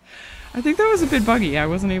escaped. I think that was a bit buggy. I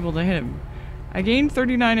wasn't able to hit him. I gained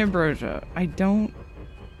 39 ambrosia. I don't...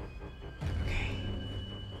 Okay.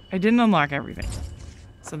 I didn't unlock everything.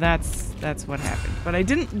 So that's what happened. But I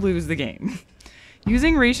didn't lose the game.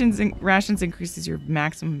 Using rations increases your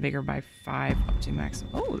maximum vigor by 5 up to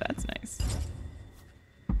maximum. Oh, that's nice.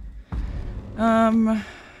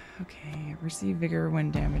 Okay. Receive vigor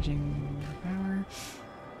when damaging power.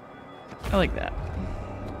 I like that.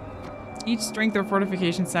 Each strength or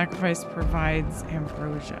fortification sacrifice provides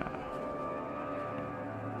ambrosia.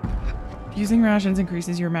 Using rations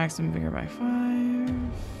increases your maximum vigor by 5.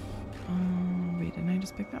 Wait, didn't I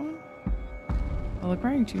just pick that one? While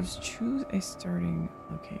acquiring choose a starting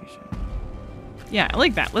location. Yeah, I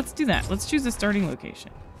like that. Let's do that. Let's choose a starting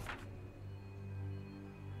location.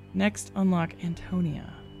 Next, unlock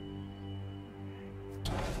Antonia.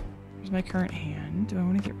 Here's my current hand. Do I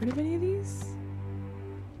want to get rid of any of these?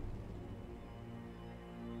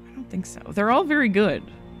 I don't think so. They're all very good.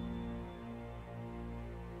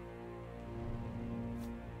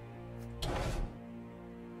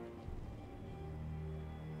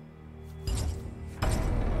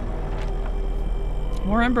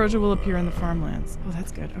 More ambrosia will appear in the farmlands. Oh,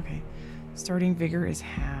 that's good. Okay. Starting vigor is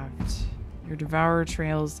halved. Your devourer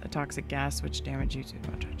trails a toxic gas which damage you too.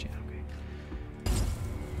 Oh, yeah, okay.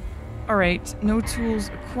 Alright. No tools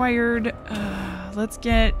acquired. Let's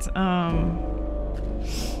get... I'm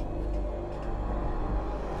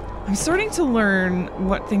starting to learn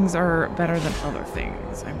what things are better than other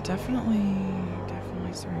things. I'm definitely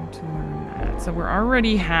starting to learn that. So we're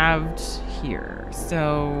already halved here.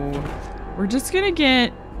 So... we're just gonna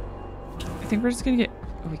get... I think we're just gonna get...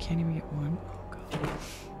 oh, we can't even get one? Oh, God.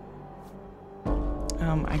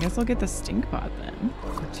 I guess I'll get the stink pot then.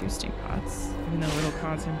 Or 2 stink pots. Even though it'll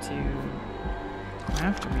cause him to come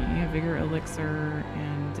after me. A vigor elixir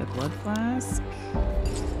and a blood flask.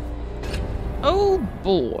 Oh,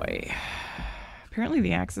 boy. Apparently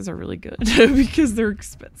the axes are really good because they're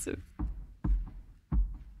expensive.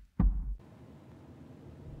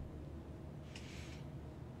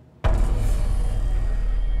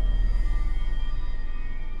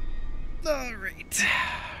 All right.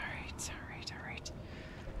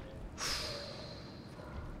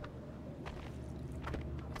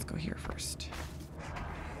 Let's go here first.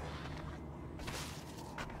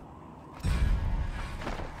 I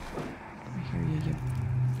hear you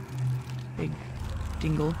big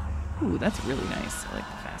dingle. Ooh, that's really nice. I like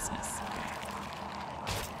the fastness. Okay.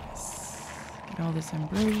 Yes. Get all this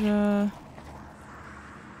ambrosia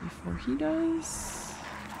before he does.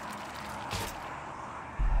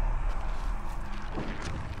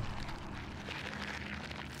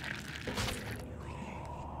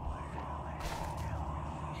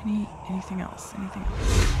 Anything else? Anything else?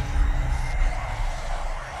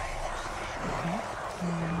 Okay.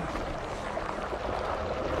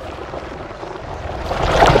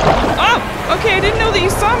 Oh! Okay, I didn't know that you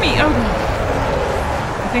saw me! Oh!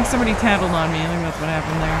 I think somebody tattled on me. I think that's what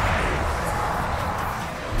happened there.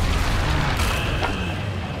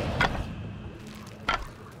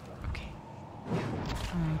 Okay.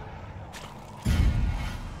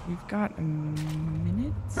 We've got a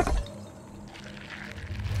minute.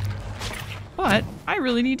 But I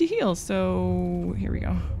really need to heal, so here we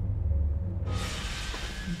go.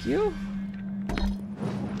 Thank you.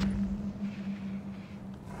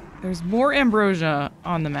 There's more ambrosia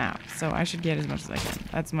on the map, so I should get as much as I can.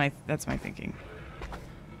 That's my thinking.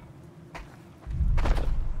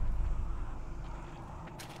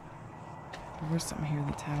 Where's something here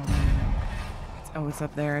that's had oh, it's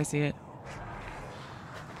up there. I see it.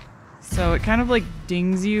 So it kind of like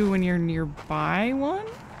dings you when you're nearby one.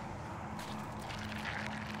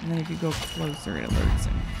 And then if you go closer, it alerts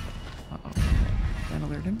him. Uh-oh. Did that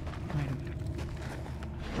alert him? Might have.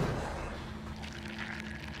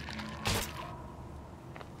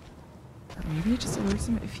 Or maybe it just alerts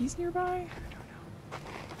him if he's nearby? I don't know.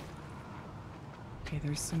 Okay,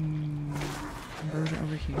 there's some ambrosia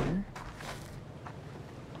over here.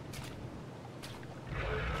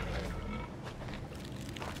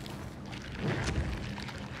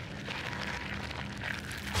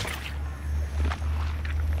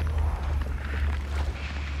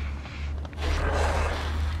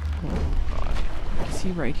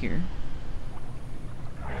 Right here.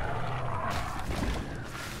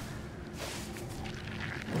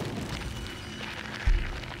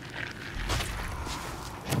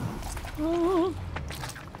 Oh.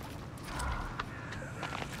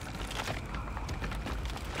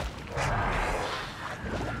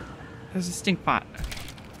 There's a stink pot.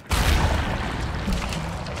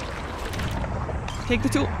 Take the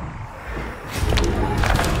tool.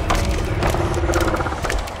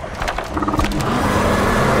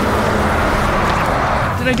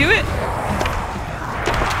 Did I do it?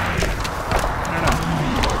 I don't know.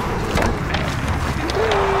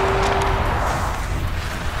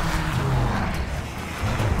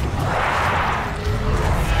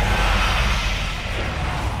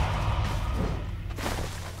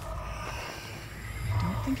 I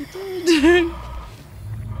don't think it did.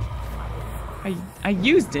 I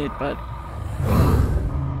used it, but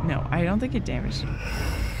no, I don't think it damaged it.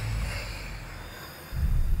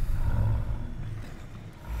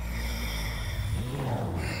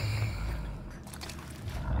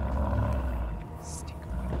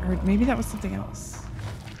 Maybe that was something else.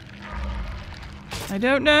 I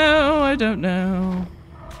don't know. I don't know.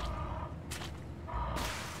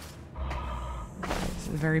 This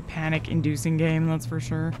is a very panic-inducing game, that's for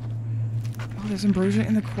sure. Oh, there's ambrosia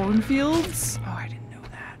in the cornfields? Oh, I didn't know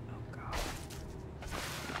that. Oh, God.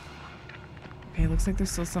 Okay, looks like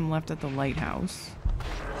there's still some left at the lighthouse.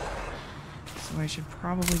 So I should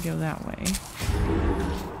probably go that way.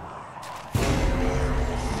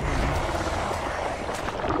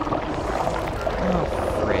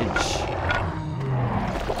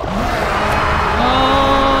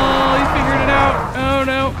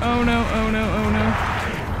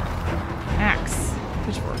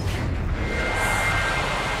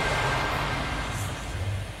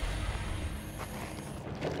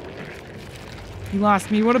 He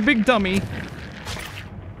lost me. What a big dummy.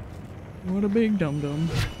 What a big dum-dum.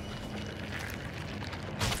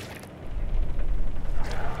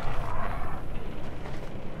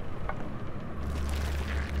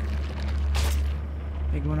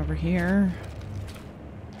 Big one over here.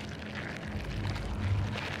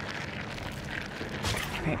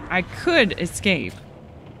 Okay, I could escape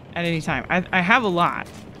at any time. I have a lot.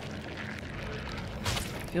 I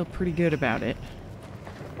feel pretty good about it.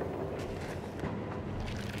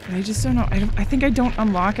 I just don't know. I think I don't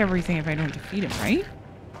unlock everything if I don't defeat him, right?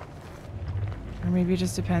 Or maybe it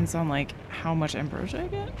just depends on, like, how much ambrosia I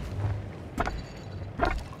get?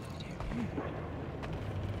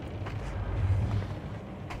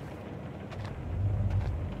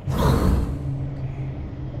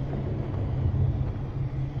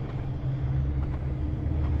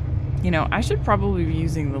 You know, I should probably be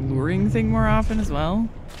using the luring thing more often as well.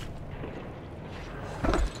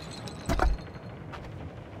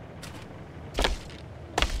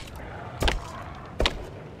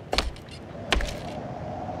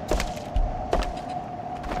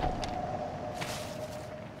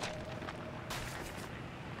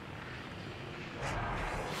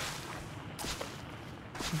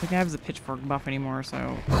 I don't think I have the pitchfork buff anymore,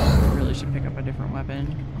 so I really should pick up a different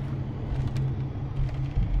weapon.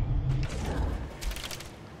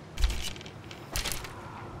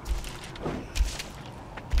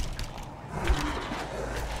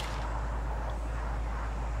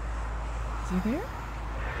 Is he there?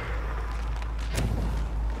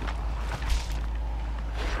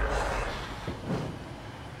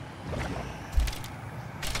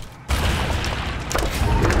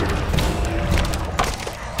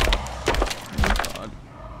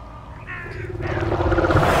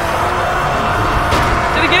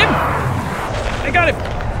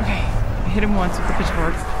 Hit him once with the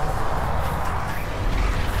pitchforks.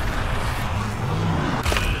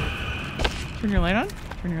 Turn your light on.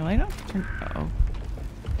 Turn your light on. Uh-oh.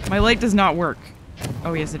 My light does not work.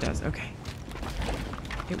 Oh, yes, it does. Okay.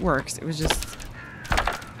 It works. It was just...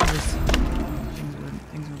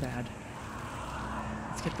 things were bad.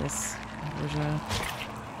 Let's get this. Ambrosia.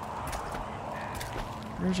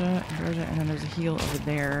 Ambrosia, Ambrosia, and then there's a heal over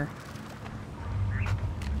there.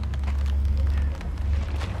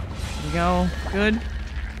 There we go. Good.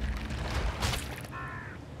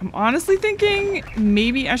 I'm honestly thinking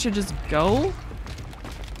maybe I should just go.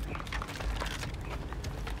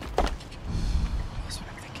 That's what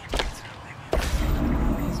I'm thinking.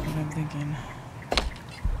 That's what I'm thinking.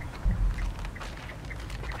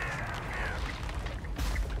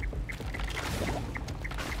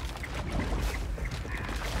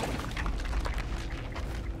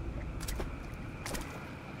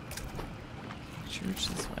 Church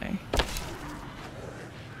this way.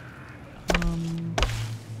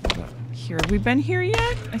 Here. Have we been here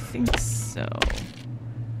yet? I think so.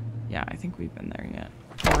 Yeah, I think we've been there yet.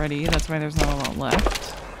 Already. That's why there's not a lot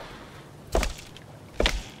left.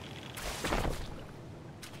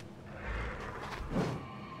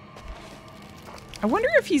 I wonder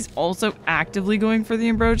if he's also actively going for the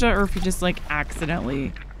ambrosia or if he just like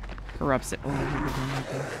accidentally corrupts it. Oh, here we go right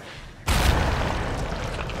there.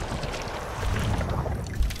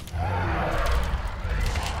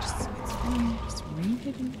 It's fine. Just rain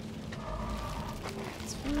hidden.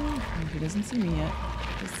 It's fine. Oh, he doesn't see me yet.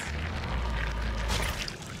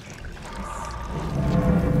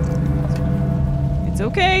 It's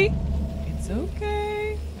okay. It's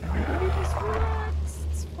okay. Everybody just relax.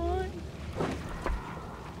 It's fine.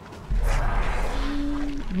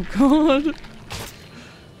 Oh god.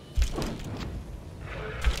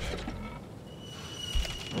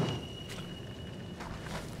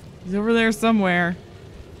 He's over there somewhere.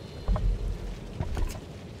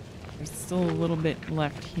 There's still a little bit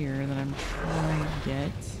left here that I'm trying to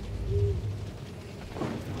get.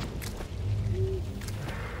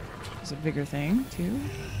 There's a bigger thing too,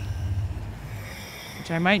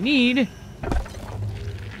 which I might need.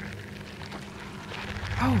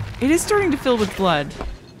 Oh, it is starting to fill with blood.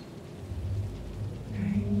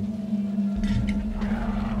 Okay.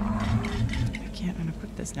 I can't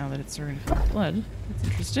unequip this now that it's starting to fill with blood. That's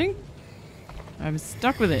interesting. I'm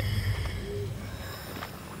stuck with it.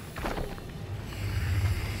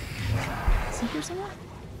 Is he here somewhere?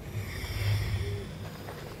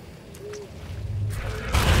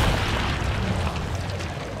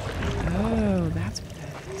 Oh, that's what that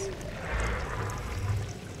is.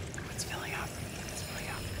 Oh, it's filling up. It's filling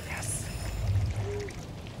up. Yes.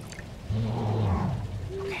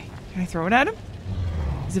 Okay. Can I throw it at him?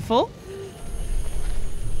 Is it full?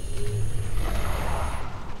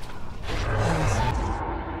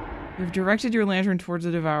 You've directed your lantern towards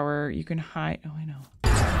the devourer. You can hide. Oh, I know.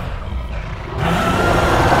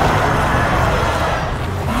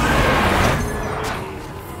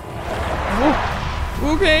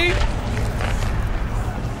 Oh, okay.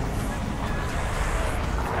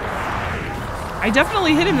 I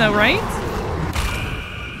definitely hit him though, right?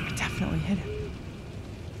 I definitely hit him.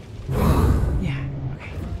 Yeah,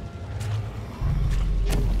 okay.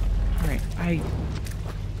 Alright,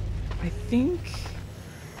 I think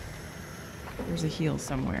there's a heal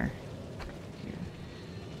somewhere. Here.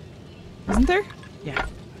 Isn't there? Yeah.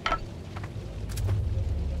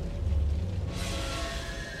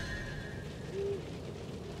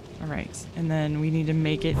 Alright, and then we need to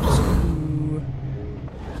make it to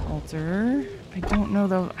altar. I don't know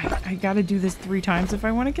though. I gotta do this 3 times if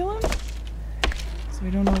I want to kill him. So I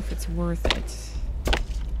don't know if it's worth it.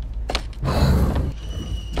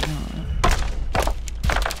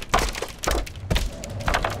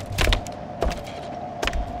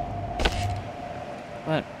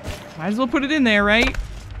 But might as well put it in there, right?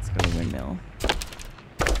 Let's go to windmill.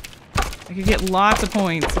 I could get lots of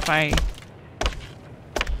points if I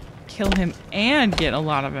kill him and get a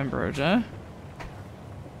lot of ambrosia.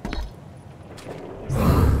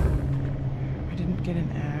 I didn't get an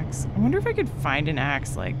axe. I wonder if I could find an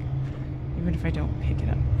axe, like, even if I don't pick it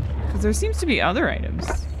up. Because there seems to be other items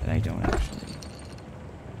that I don't actually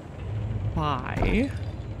buy. Okay,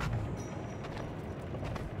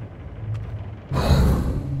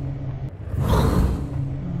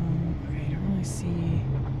 I don't really see.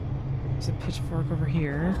 There's a pitchfork over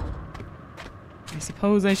here. I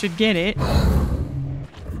suppose I should get it.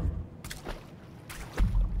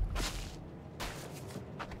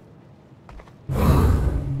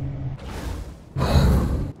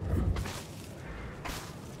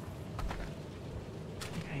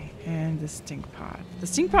 Okay, and the stink pot. The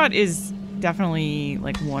stink pot is definitely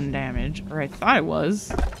like 1 damage, or I thought it was.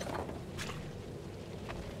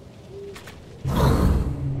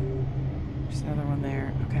 There's another one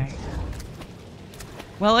there. Okay.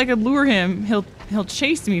 Well, I could lure him. He'll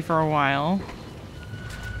chase me for a while.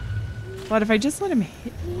 But if I just let him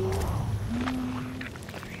hit me...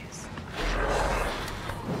 there he is.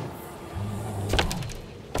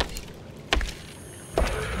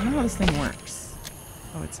 I don't know how this thing works.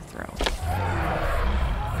 Oh, it's a throw.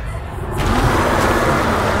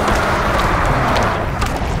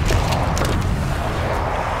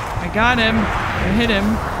 I got him. I hit him.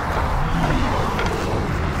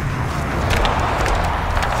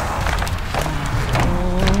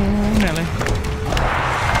 Oh, Nelly.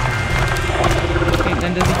 Okay,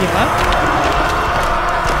 then does he give up?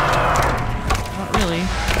 Not really.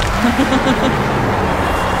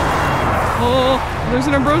 Oh, there's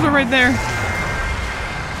an Ambrosia right there.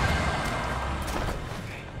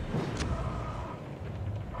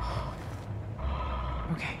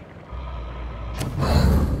 Okay.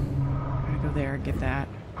 Gotta go there, get that.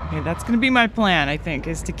 Okay, that's gonna be my plan, I think,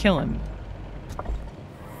 is to kill him.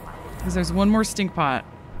 Because there's one more stink pot.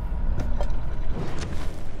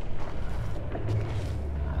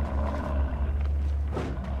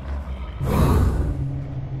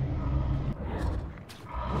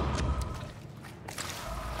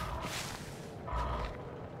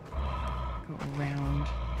 Go around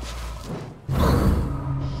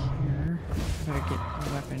here. Better get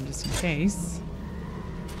a weapon just in case.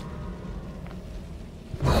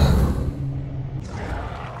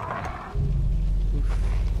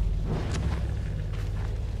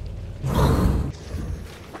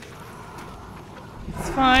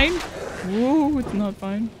 Fine. Whoa, it's not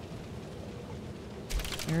fine.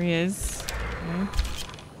 There he is. Okay.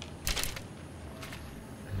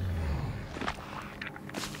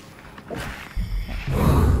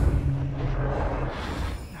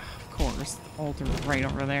 Of course, the altar's right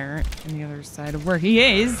over there on the other side of where he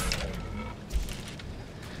is.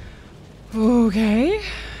 Okay.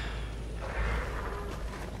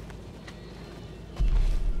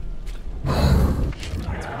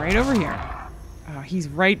 It's right over here. He's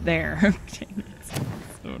right there. Okay, it's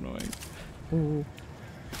so annoying. Oh,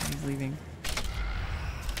 he's leaving.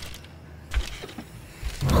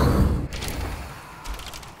 I'm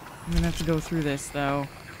gonna have to go through this though.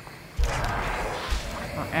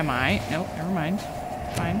 Or am I? Nope, never mind.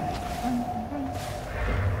 Fine.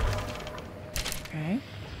 Okay.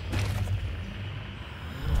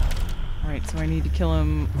 Alright, so I need to kill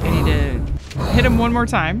him. I need to hit him one more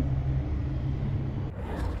time.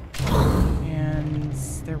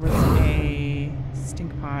 There was a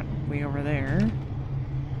stink pot way over there.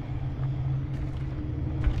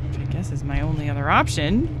 Which I guess is my only other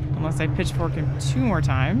option. Unless I pitchfork him 2 more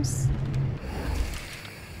times.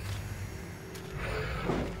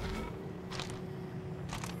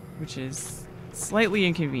 Which is slightly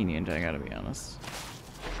inconvenient, I gotta be honest.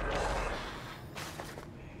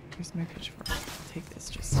 Here's my pitchfork. I'll take this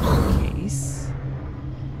just in case.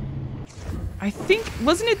 I think,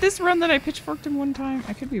 wasn't it this run that I pitchforked him one time?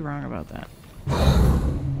 I could be wrong about that. Over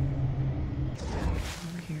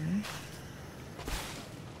here.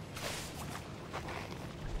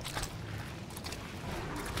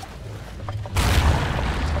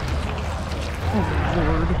 Oh,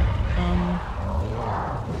 Lord.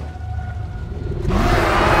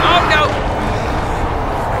 Oh, no!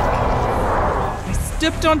 I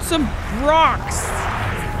stepped on some rocks!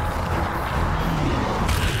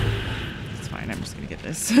 I'm just gonna get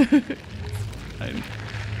this.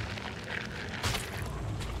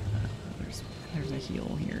 There's a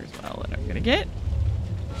heal here as well that I'm gonna get.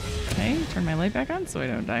 Okay, turn my light back on so I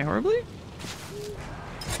don't die horribly.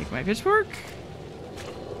 Take my pitchfork.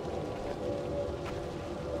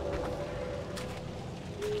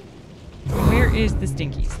 Where is the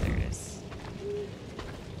stinkies? There it is.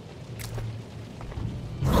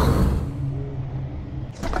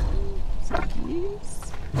 Stinkies.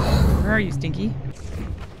 Where are you, Stinky?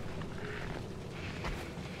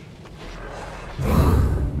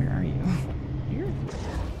 Where are you? Here?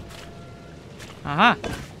 Aha!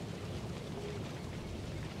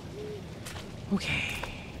 Okay.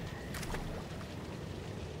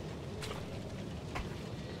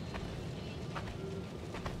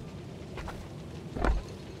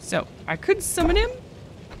 So, I could summon him.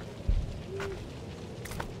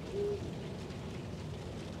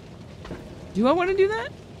 Do I want to do that?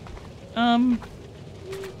 I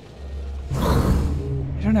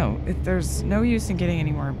don't know. There's no use in getting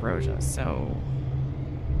any more ambrosia, so...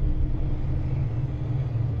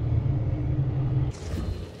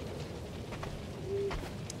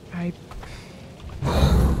 I'm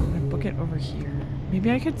gonna book it over here.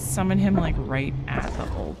 Maybe I could summon him, like, right at the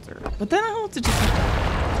altar. But then I'll have to just...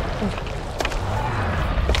 Oh.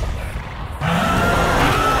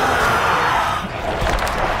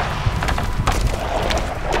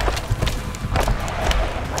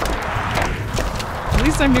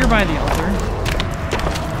 course I'm nearby the altar.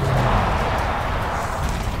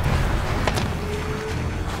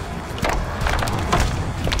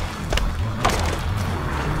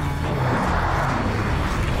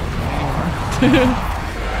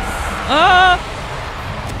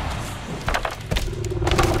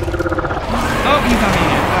 Oh, he's on me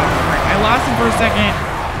again. Oh, right. I lost him for a second.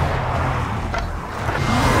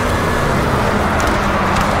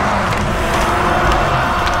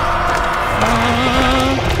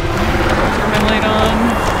 Turn my light on.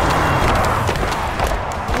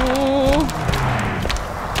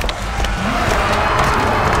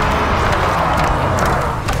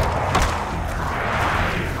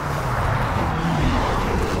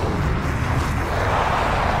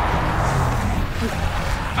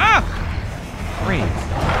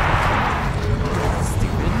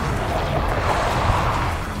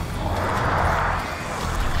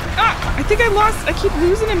 I keep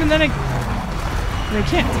losing him, and then I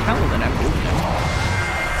can't tell that I'm losing him.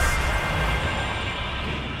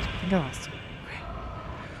 I think I lost him. Okay.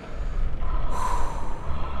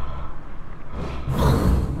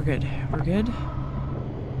 We're good. We're good.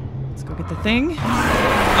 Let's go get the thing.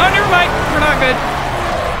 Oh, never mind. We're not good.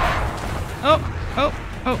 Oh.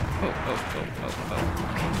 Okay.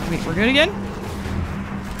 Wait, we're good again?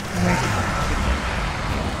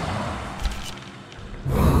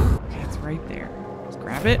 Okay, it's right there. Just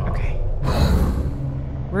grab it. Okay.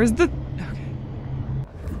 Where's the...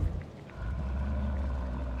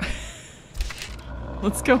 Okay.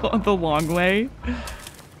 Let's go on the long way.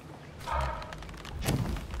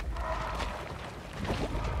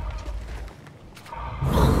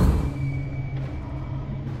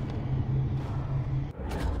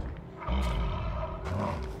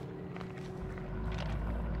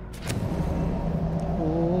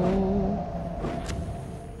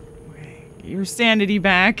 Your sanity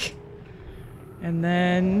back, and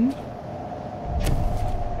then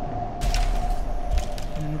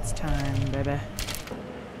it's time, baby.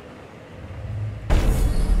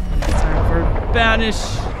 It's time for banish.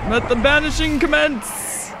 Let the banishing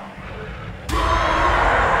commence.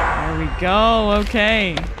 There we go.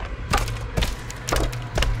 Okay.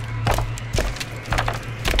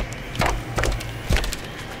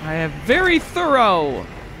 I am very thorough.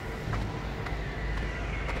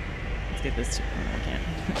 Get this to him again.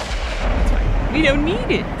 That's fine. We don't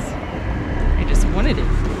need it. I just wanted it.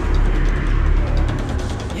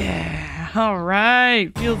 Yeah. All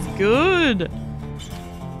right. Feels good.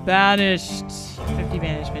 Banished. 50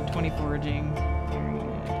 banishment, 20 foraging. Very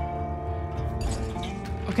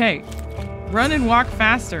good. Okay. Run and walk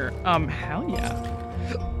faster. Hell yeah.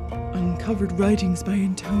 Uncovered writings by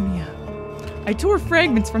Antonia. I tore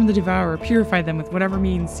fragments from the Devourer, purified them with whatever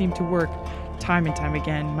means seemed to work. Time and time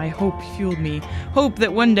again, my hope fueled me. Hope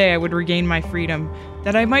that one day I would regain my freedom,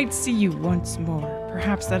 that I might see you once more.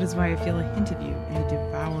 Perhaps that is why I feel a hint of you in the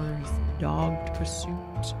Devourer's dogged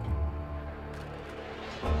pursuit.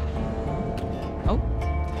 Oh.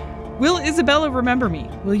 Will Isabella remember me?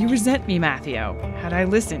 Will you resent me, Matheo? Had I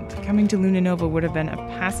listened, coming to Luna Nova would have been a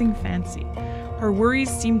passing fancy. Her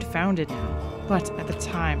worries seemed founded now. But at the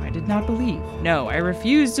time, I did not believe. No, I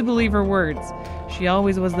refused to believe her words. She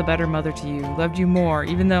always was the better mother to you, loved you more,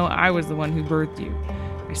 even though I was the one who birthed you.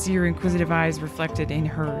 I see your inquisitive eyes reflected in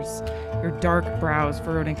hers, your dark brows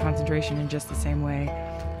furrowed in concentration in just the same way.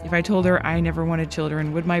 If I told her I never wanted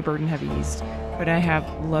children, would my burden have eased? Could I have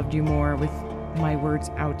loved you more with my words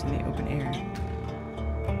out in the open air?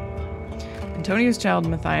 Antonio's child,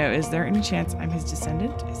 Matheo, is there any chance I'm his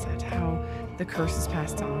descendant? Is that how the curse is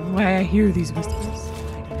passed on? Why I hear these whispers?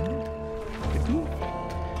 I don't know. Could be.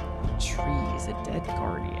 A tree is a dead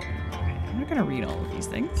guardian. Okay, I'm not gonna read all of these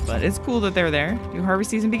things, but it's cool that they're there. New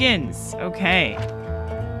harvest season begins. Okay.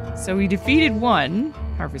 So we defeated one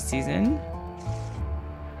harvest season.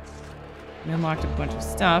 We unlocked a bunch of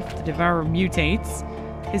stuff. The Devourer mutates.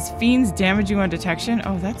 His fiends damage you on detection.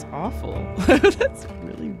 Oh, that's awful. That's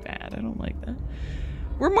really bad. I don't like that.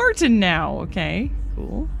 We're Martin now. Okay,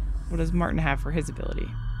 cool. What does Martin have for his ability?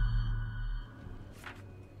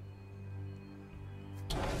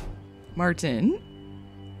 Martin.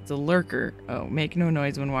 It's a lurker. Oh, make no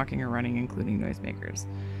noise when walking or running, including noisemakers.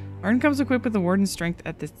 Martin comes equipped with the Warden's strength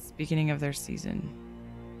at the beginning of their season.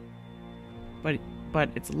 But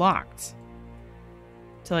it's locked.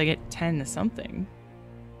 Till I get 10 to something.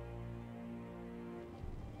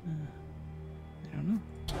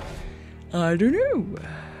 I don't know.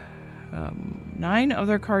 9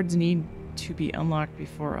 other cards need to be unlocked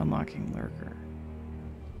before unlocking Lurker.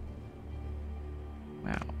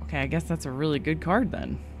 Wow. Okay, I guess that's a really good card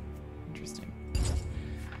then. Interesting.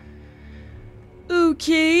 Okie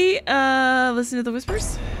Okay, listen to the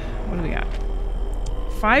whispers. What do we got?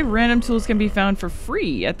 5 random tools can be found for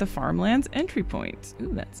free at the farmland's entry point.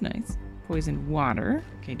 Ooh, that's nice. Poisoned water.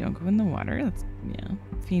 Okay, don't go in the water. That's, yeah.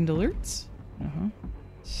 Fiend alerts.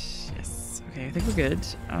 Yes. Okay, I think we're good.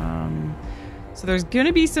 So there's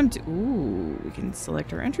gonna be some... Ooh, we can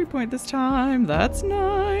select our entry point this time. That's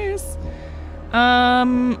nice.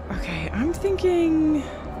 Okay, I'm thinking...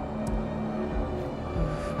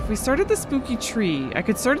 If we start at the spooky tree, I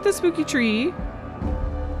could start at the spooky tree.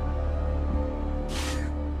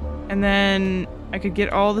 And then I could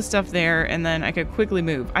get all the stuff there, and then I could quickly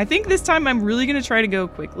move. I think this time I'm really gonna try to go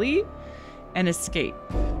quickly and escape.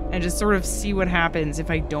 And just sort of see what happens if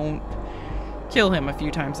I don't kill him a few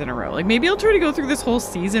times in a row. Like, maybe I'll try to go through this whole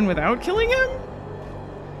season without killing him?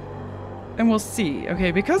 And we'll see.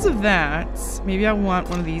 Okay, because of that, maybe I'll want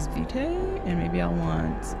one of these vitae, and maybe I'll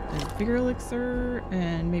want a vigor elixir,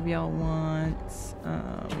 and maybe I'll want,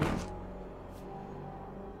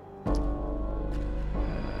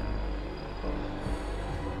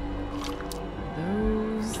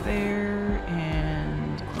 those there,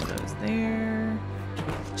 and those there.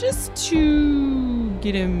 Just to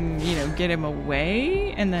get him, you know, get him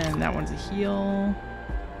away, and then that one's a heal.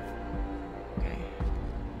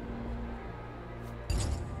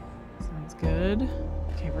 Good.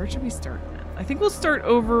 Okay, where should we start? I think we'll start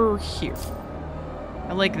over here.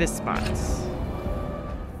 I like this spot.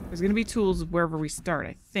 There's gonna be tools wherever we start,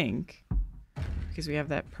 I think. Because we have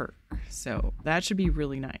that perk. So that should be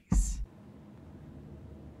really nice.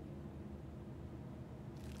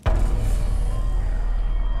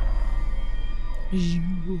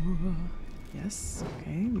 Yes,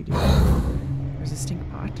 okay, we do. There's a stink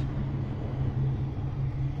pot.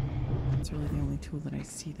 That's really the only tool that I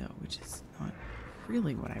see, though, which is not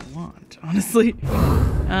really what I want, honestly.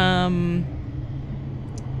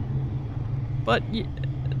 But yeah,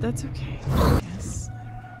 that's okay, I guess. I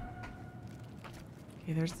don't know.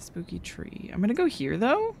 Okay, there's the spooky tree. I'm gonna go here,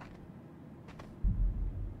 though,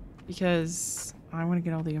 because I want to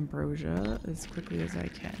get all the ambrosia as quickly as I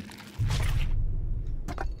can.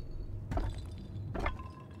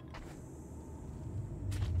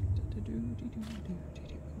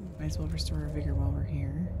 Might as well restore our vigor while we're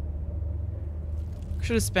here.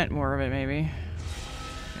 Should have spent more of it, maybe.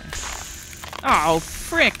 Okay. Oh,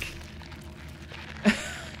 frick!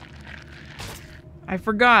 I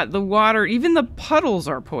forgot the water. Even the puddles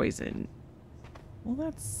are poison. Well,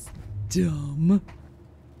 that's dumb.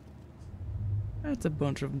 That's a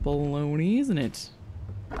bunch of baloney, isn't it?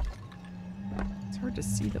 It's hard to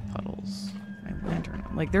see the puddles. My lantern.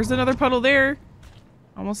 Like, there's another puddle there.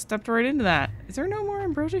 Almost stepped right into that. Is there no more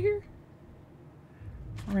ambrosia here?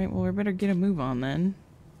 Alright, well, we better get a move on then.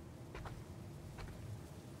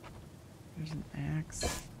 There's an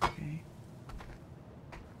axe. Okay.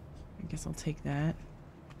 I guess I'll take that.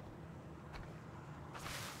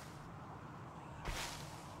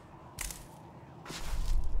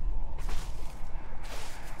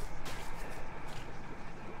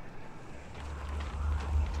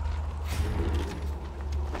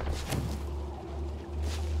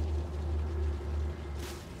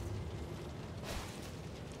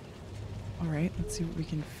 Alright, let's see what we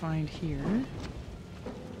can find here.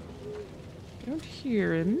 Don't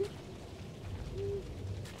hear him.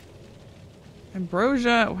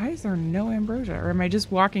 Ambrosia. Why is there no ambrosia? Or am I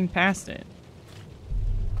just walking past it?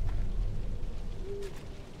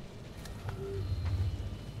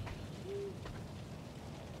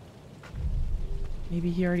 Maybe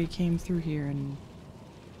he already came through here and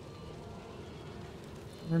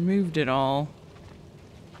removed it all.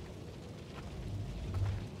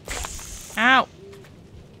 Ow!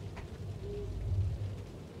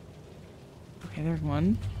 Okay, there's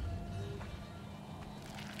one.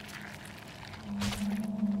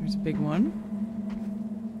 There's a big one.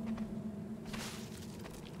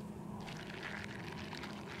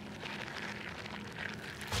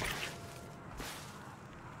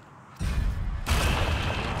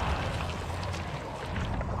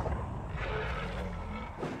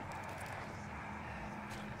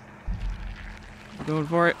 I'm going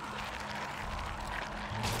for it.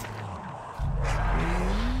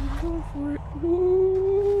 Go for it.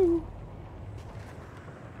 Ooh.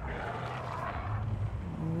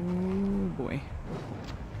 Oh boy.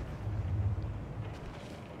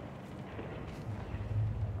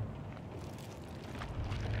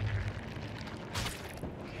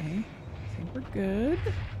 Okay, I think we're good.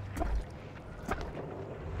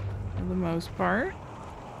 For the most part.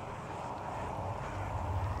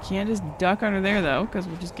 Can't just duck under there though, because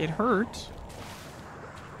we'll just get hurt.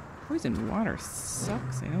 Poison water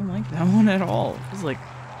sucks. I don't like that one at all. It's like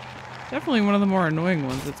Definitely one of the more annoying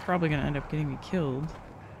ones that's probably going to end up getting me killed.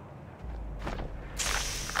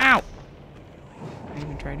 Ow! I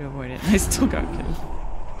even tried to avoid it and I still got killed.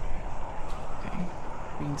 Okay.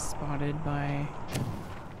 Being spotted by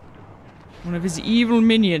one of his evil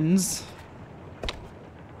minions.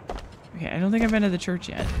 Okay, I don't think I've been to the church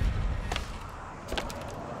yet.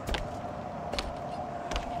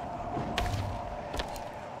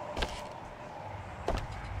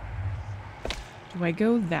 Do I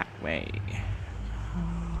go that way? I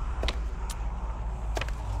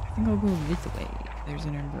think I'll go this way. There's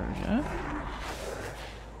an ambrosia.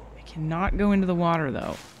 I cannot go into the water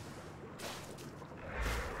though.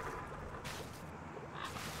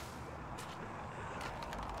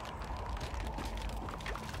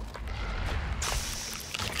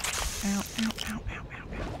 Ow, ow, ow, ow, ow,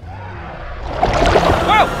 ow.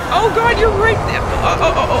 Whoa! Oh god, you're right there!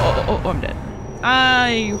 Oh, I'm dead.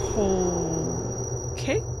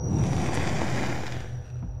 Okay.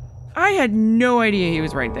 I had no idea he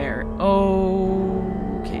was right there.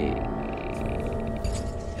 Okay.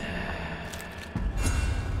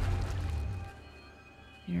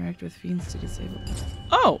 Interact with fiends to disable.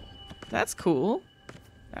 Oh! That's cool.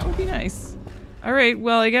 That would be nice. Alright,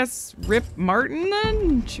 well, I guess rip Martin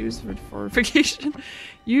then? Choose for fortification.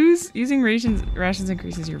 Using rations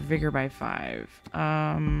increases your vigor by 5.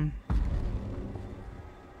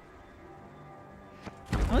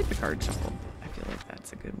 I like the card shuffle. I feel like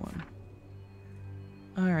that's a good one.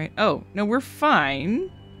 Alright. Oh, no, we're fine.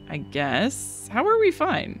 I guess. How are we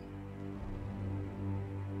fine?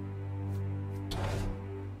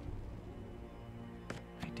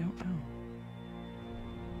 I don't know.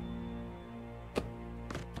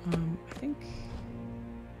 I think...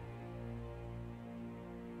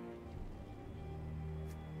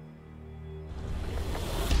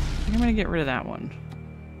 I'm gonna get rid of that one.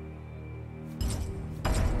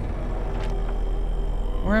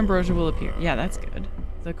 More ambrosia will appear. Yeah, that's good.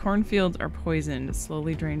 The cornfields are poisoned.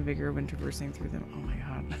 Slowly drain vigor when traversing through them. Oh my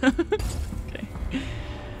god. Okay.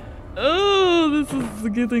 Oh, this is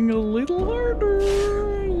getting a little harder.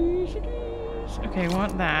 Okay, I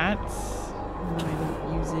want that. I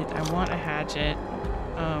don't use it. I want a hatchet.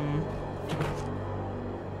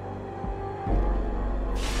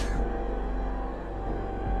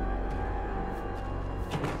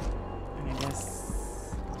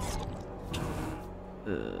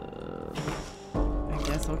 I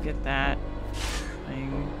guess I'll get that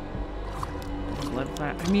thing. Blood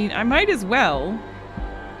flat. I mean, I might as well.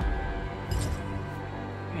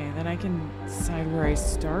 Okay, then I can decide where I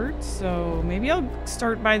start. So maybe I'll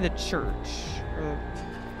start by the church.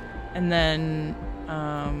 And then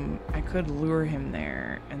I could lure him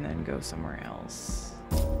there and then go somewhere else.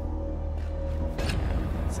 Yeah,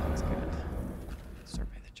 that sounds good. Start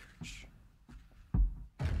by the church.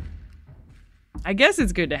 I guess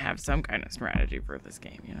it's good to have some kind of strategy for this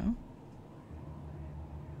game, you know?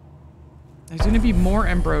 There's going to be more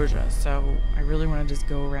ambrosia, so I really want to just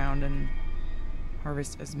go around and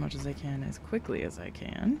harvest as much as I can as quickly as I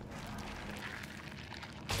can.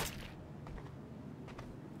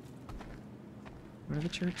 Go to the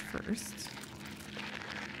church first.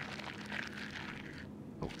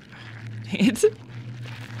 Oh, dang it.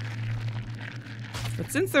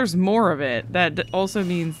 But since there's more of it, that also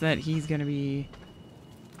means that he's going to be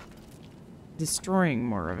destroying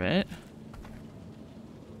more of it.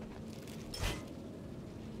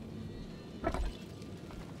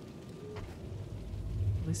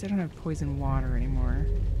 At least I don't have poison water anymore.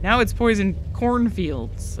 Now it's poison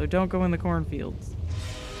cornfields, so don't go in the cornfields.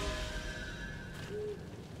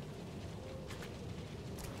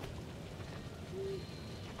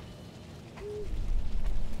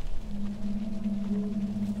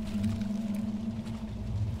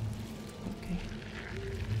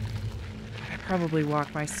 Probably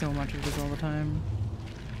walk by so much of this all the time.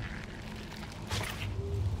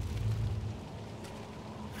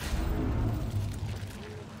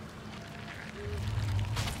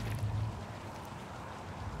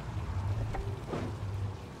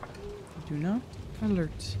 Do not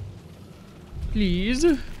alert. Please.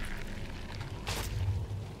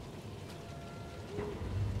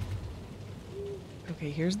 Okay,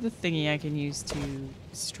 here's the thingy I can use to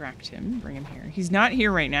distract him. Bring him here. He's not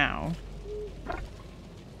here right now.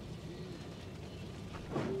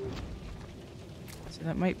 So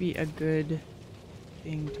that might be a good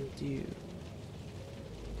thing to do.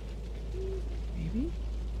 Maybe?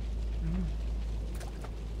 I don't know.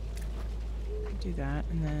 Do that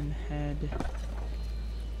and then head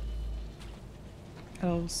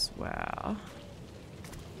elsewhere.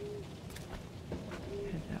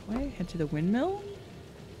 Head that way. Head to the windmill.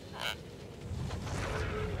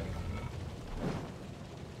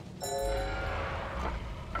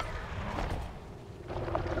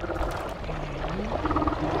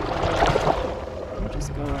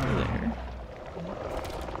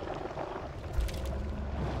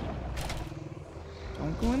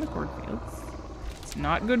 Don't go in the cornfields. It's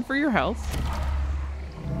not good for your health.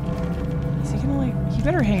 Is he gonna like... He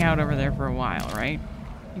better hang out over there for a while, right?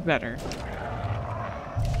 He better.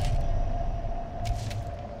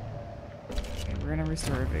 Okay, we're gonna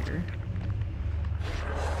restore our vigor.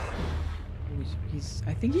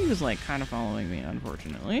 I think he was like kind of following me,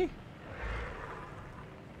 unfortunately.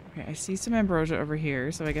 Okay, I see some ambrosia over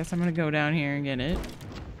here, so I guess I'm gonna go down here and get it.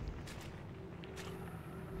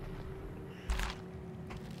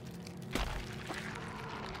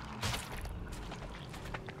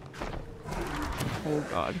 Oh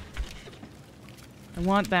god. I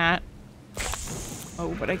want that.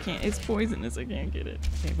 Oh, but I can't. It's poisonous. I can't get it.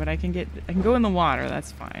 Okay, but I can go in the water.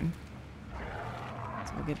 That's fine.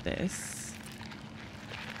 So I'll get this.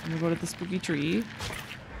 I'm gonna go to the spooky tree.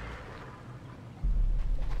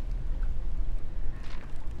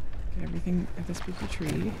 Get everything at the spooky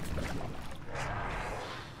tree.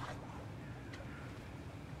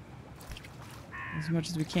 As much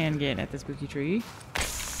as we can get at the spooky tree.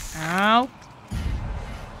 Ow!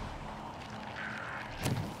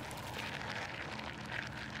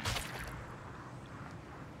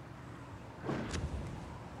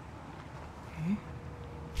 Okay.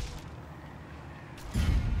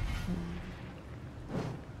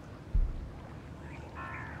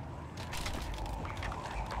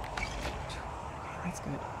 That's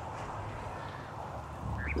good.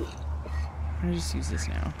 I'm gonna just use this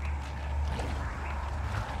now.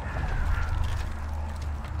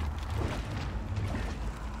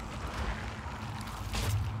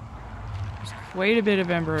 There's quite a bit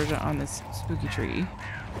of ambrosia on this spooky tree.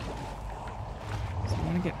 So I'm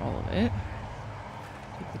gonna get all of it.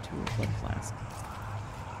 Take the 2 blood flask.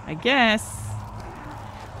 I guess.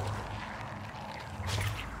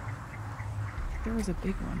 There was a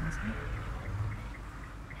big one, wasn't it?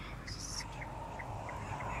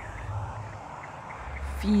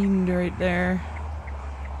 Fiend right there.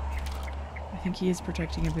 I think he is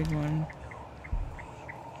protecting a big one.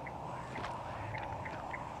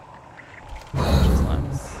 Which is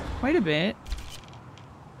left? Quite a bit.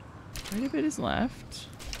 Quite a bit is left.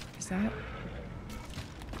 Is that?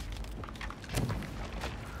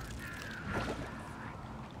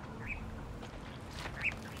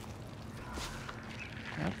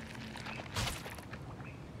 Yep.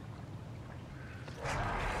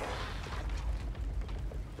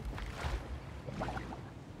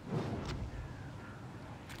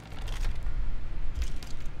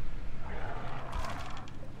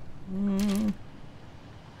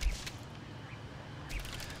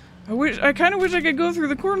 I kind of wish I could go through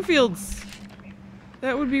the cornfields.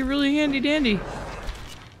 That would be really handy dandy.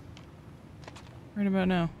 Right about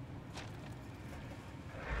now.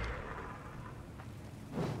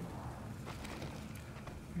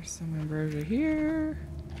 There's some ambrosia here.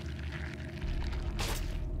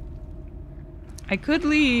 I could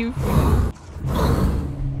leave.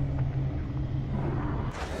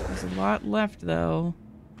 There's a lot left though.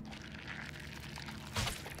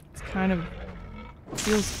 It's kind of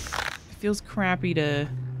feels crappy to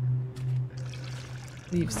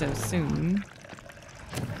leave so soon.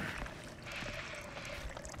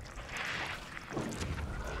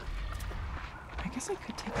 I guess I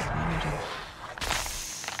could take advantage of...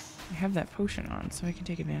 I have that potion on, so I can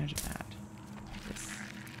take advantage of that.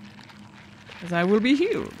 Because I will be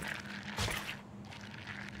healed.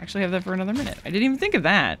 Actually, I have that for another minute. I didn't even think of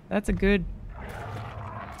that. That's a good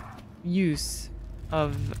use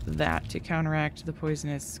of that to counteract the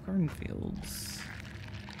poisonous cornfields.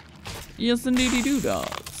 Yes, indeedy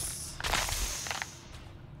doodles.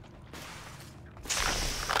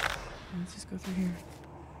 Let's just go through here.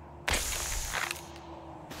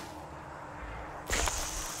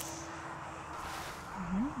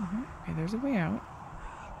 Okay, there's a way out.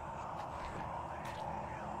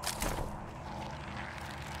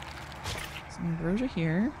 Some ambrosia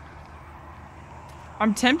here.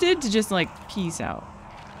 I'm tempted to just like peace out.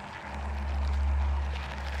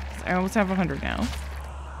 I almost have 100 now.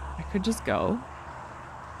 I could just go.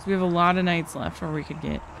 So we have a lot of nights left where we could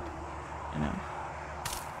get, you know.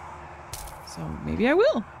 So maybe I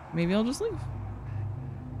will. Maybe I'll just leave.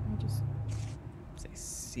 I'll just say,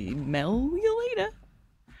 smell you later.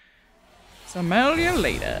 Smell you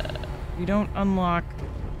later. We don't unlock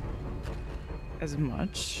as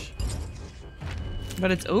much. But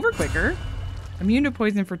it's over quicker. Immune to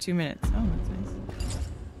poison for 2 minutes. Oh, that's nice.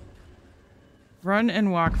 Run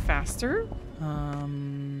and walk faster.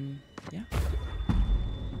 Yeah.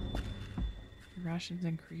 Rations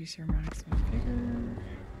increase your maximum vigor.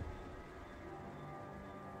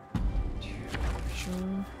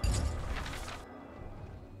 Sure.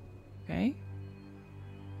 Okay.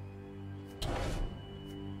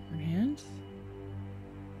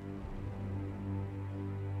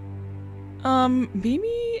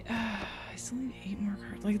 Maybe I still need 8 more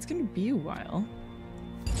cards. Like, it's gonna be a while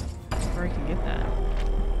before I can get that.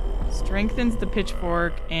 Strengthens the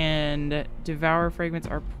pitchfork and devour fragments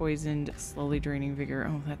are poisoned, slowly draining vigor.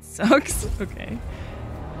 Oh, that sucks. Okay.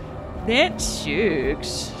 That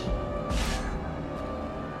sucks.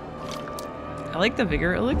 I like the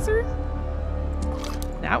vigor elixir.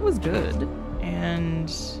 That was good. And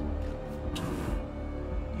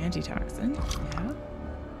antitoxin. Yeah.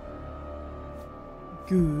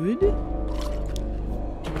 Good.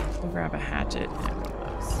 We'll grab a hatchet and one of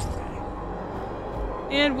those.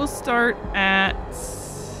 Okay. And we'll start at...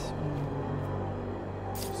 So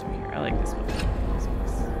here, I like this one.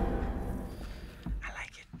 I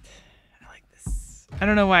like it. I like this. I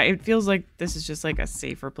don't know why. It feels like this is just like a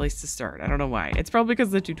safer place to start. I don't know why. It's probably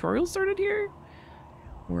because the tutorial started here.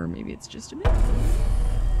 Or maybe it's just a myth.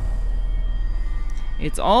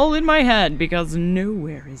 It's all in my head because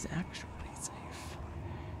nowhere is actually safe.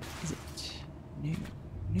 Is it? No.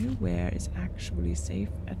 Nowhere is actually safe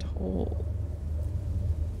at all.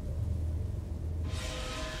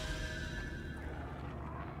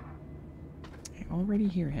 I already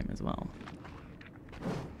hear him as well.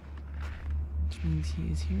 Which means he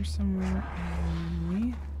is here somewhere.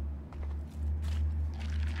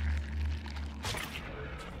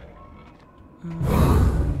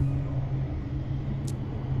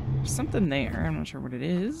 There's something there. I'm not sure what it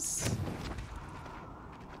is.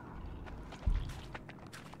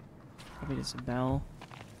 Probably just a bell.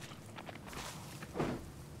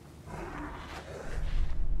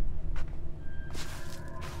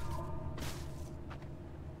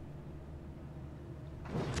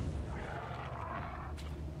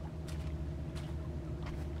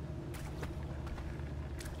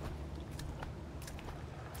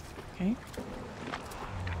 Okay.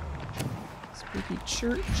 Spooky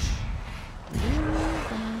church.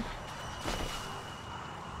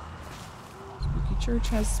 Spooky church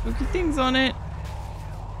has spooky things on it.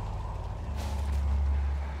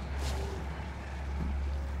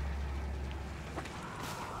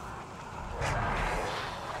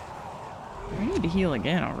 I need to heal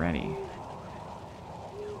again already.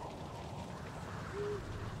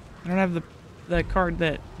 I don't have the card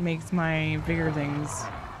that makes my vigor things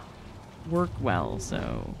work well,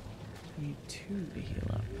 so I need 2 to heal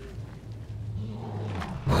up.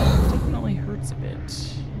 Definitely hurts a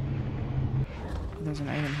bit. Oh, there's an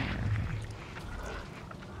item here.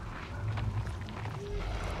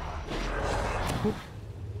 Okay.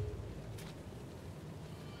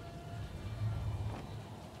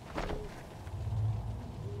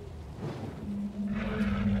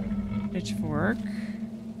 Pitchfork.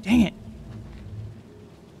 Dang it.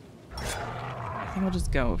 I think I'll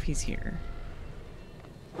just go if he's here.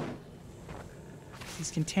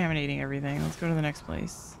 He's contaminating everything. Let's go to the next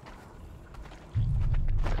place.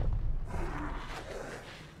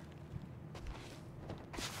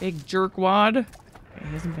 Big jerkwad. Okay,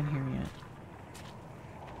 he hasn't been here yet.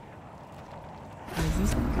 Is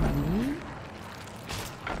this good?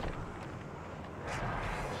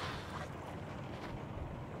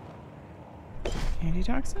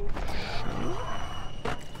 Antitoxin?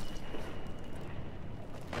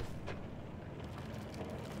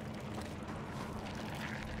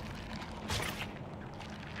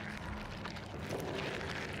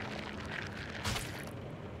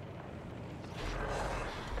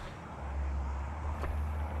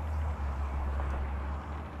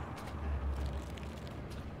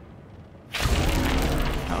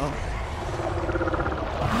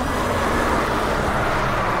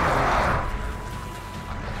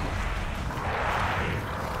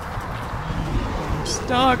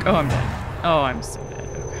 Stuck. Oh, I'm dead. Oh, I'm so dead.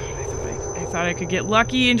 Oh, God, I thought I could get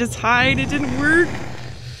lucky and just hide. It didn't work.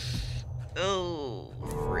 Oh,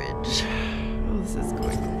 fridge. Oh, this is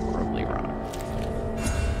going horribly wrong.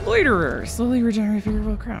 Loiterer. Slowly regenerate vigor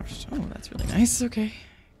while crouched. Oh, that's really nice. Okay.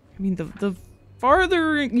 I mean, the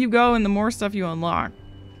farther you go and the more stuff you unlock,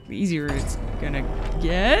 the easier it's gonna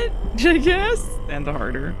get, I guess, and the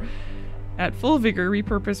harder. At full vigor,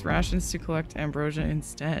 repurpose rations to collect ambrosia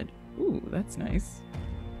instead. Ooh, that's nice.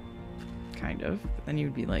 Kind of. But then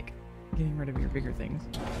you'd be like getting rid of your vigor things.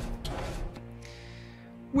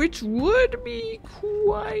 Which would be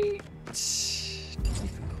quite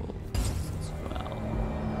difficult as well.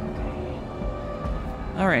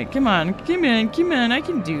 Okay. Alright, come on. Come on. I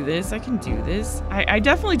can do this. I can do this. I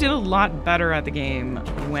definitely did a lot better at the game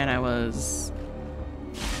when I was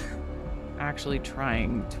actually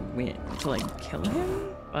trying to win, to like kill him.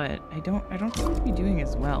 But I don't seem to be doing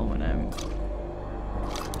as well when I'm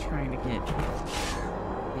trying to get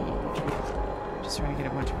just trying to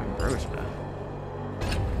get a bunch of ambrosia.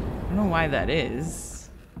 don't know why that is.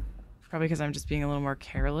 Probably because I'm just being a little more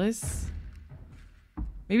careless.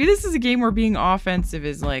 Maybe this is a game where being offensive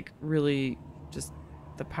is like really just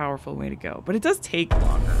the powerful way to go. But it does take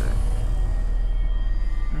longer.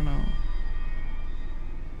 I don't know.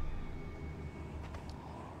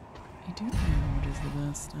 I don't know what is the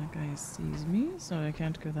best. That guy sees me, so I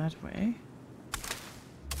can't go that way.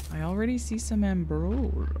 I already see some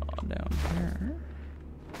ambrosia down here.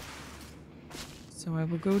 So I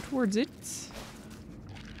will go towards it.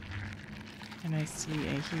 And I see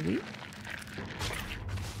a Healy,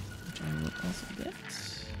 which I will also get.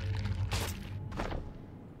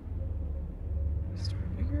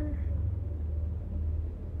 Start bigger.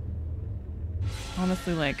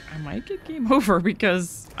 Honestly, like, I might get game over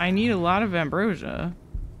because I need a lot of ambrosia.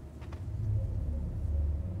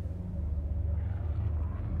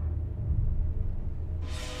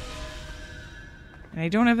 And I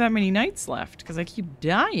don't have that many nights left because I keep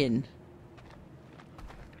dying.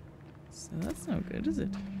 So that's no good, is it?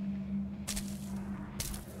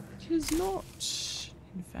 It is not.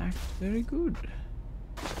 In fact, very good.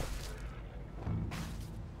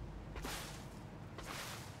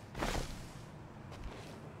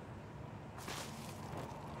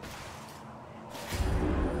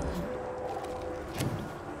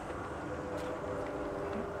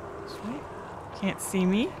 Can't see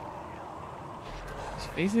me. He's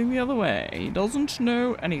facing the other way. He doesn't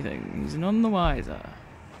know anything. He's none the wiser.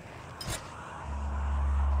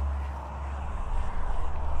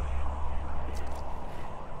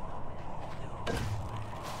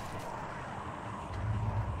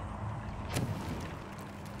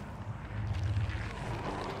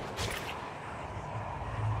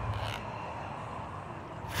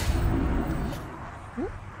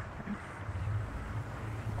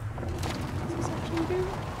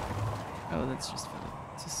 Oh, that's just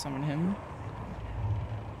to summon him.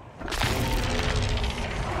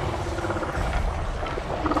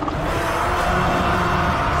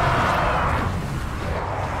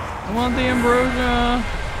 I want the ambrosia.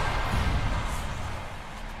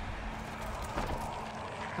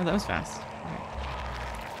 Oh, that was fast.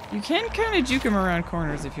 Okay. You can kind of juke him around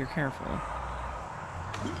corners if you're careful.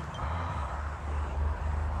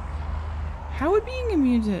 How would being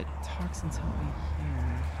immune to toxins help me here?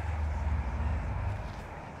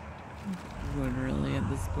 Would really at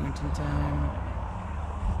this point in time.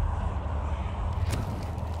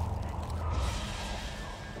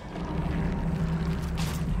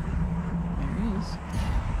 There he is.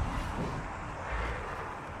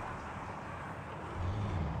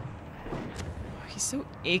 Oh, he's so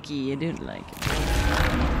icky. I don't like it.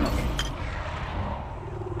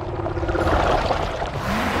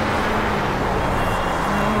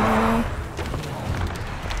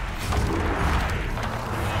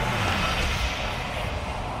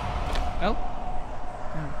 Oh.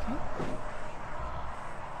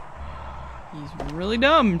 Really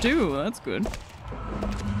dumb too. That's good. Okay.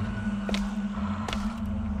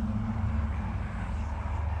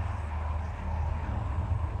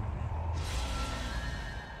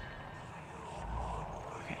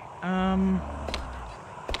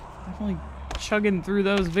 Definitely chugging through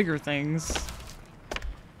those vigor things.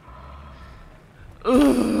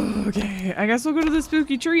 Ugh, okay, I guess we'll go to the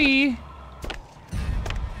spooky tree.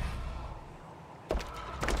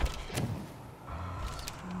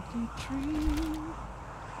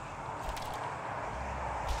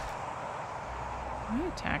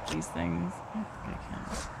 Attack these things. I don't think I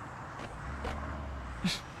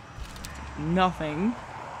can. Nothing.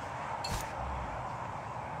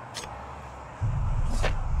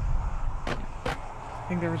 I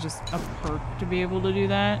think there was just a perk to be able to do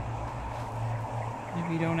that.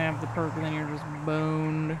 If you don't have the perk, then you're just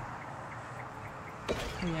boned. Oh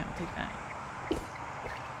yeah, I'll take that.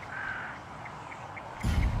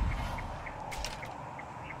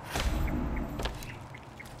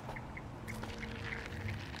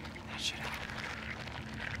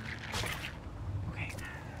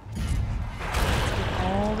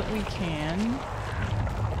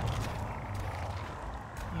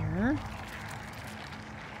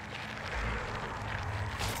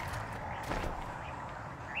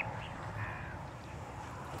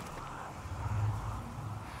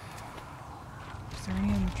 Is there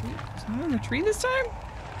any on the tree? Is there on the tree this time?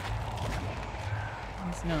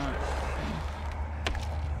 It's not. Okay.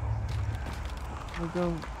 We'll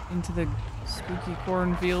go into the spooky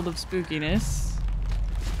cornfield of spookiness.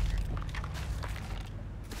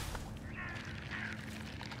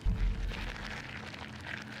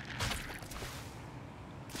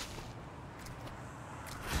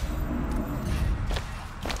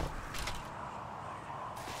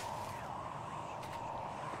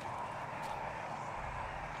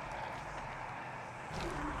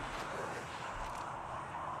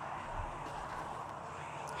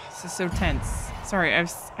 This is so tense. Sorry,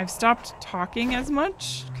 I've stopped talking as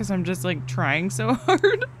much because I'm just like trying so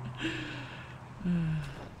hard.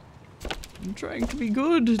 I'm trying to be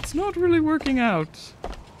good. It's not really working out.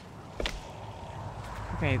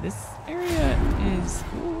 Okay, this area is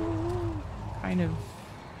kind of...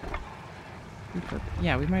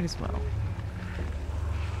 Yeah, we might as well.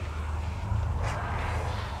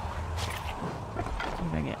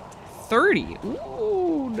 What did I get? 30!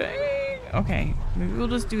 Ooh, dang! Okay, maybe we'll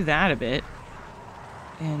just do that a bit.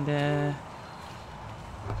 And then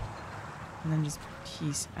just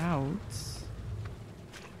peace out.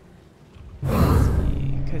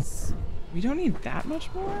 Because we don't need that much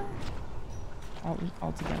more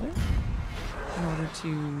altogether in order to,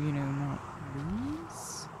 you know, not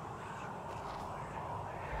lose.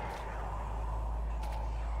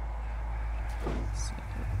 So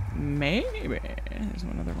maybe there's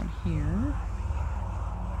another one here.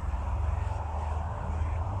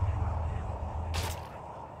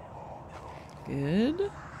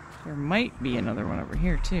 Good. There might be another one over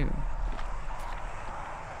here too.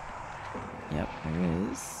 Yep, there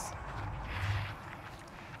is.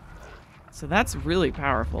 So that's really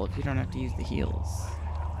powerful if you don't have to use the heals.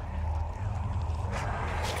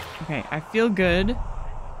 Okay, I feel good.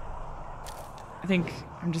 I think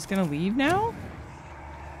I'm just gonna leave now.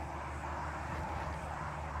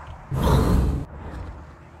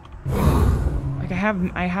 Like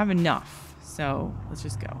I have enough, so let's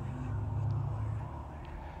just go.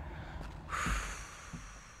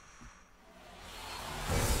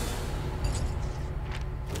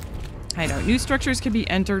 Hideout. New structures can be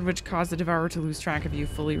entered which cause the devourer to lose track of you.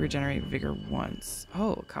 Fully regenerate vigor once.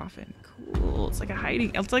 Oh, a coffin. Cool. It's like a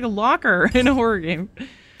hiding. It's like a locker in a horror game.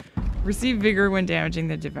 Receive vigor when damaging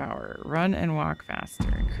the devourer. Run and walk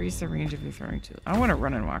faster. Increase the range of your throwing tool. I want to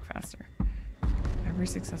run and walk faster. Every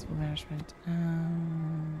successful management.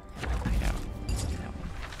 Hideout. Let's do that one.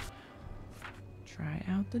 Try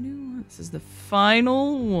out the new one. This is the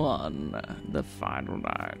final one. The final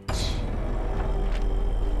night.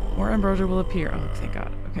 More ambrosia will appear. Oh, thank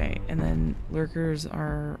God. Okay, and then lurkers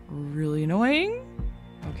are really annoying.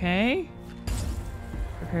 Okay.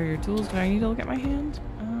 Prepare your tools. Do I need to look at my hand?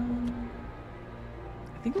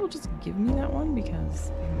 I think it will just give me that one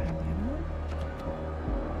because I don't have the other one.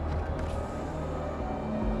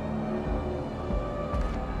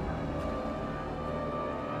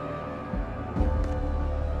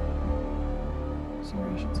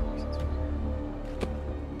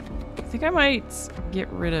 I think I might get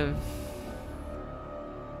rid of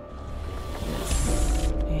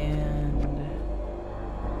this and this.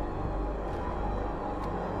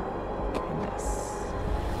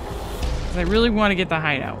 Because I really want to get the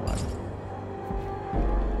hideout one.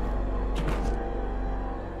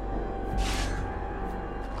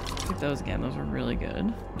 Get those again. Those are really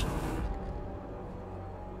good.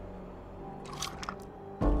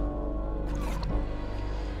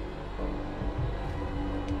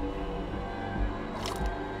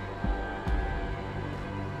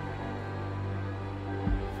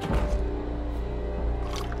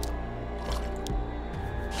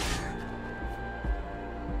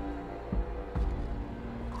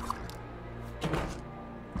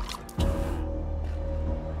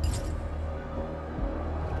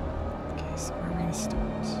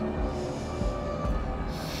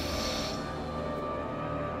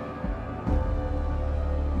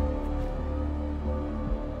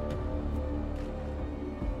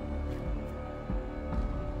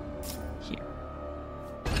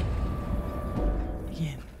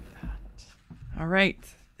 Right,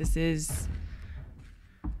 this is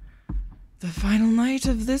the final night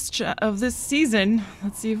of this season.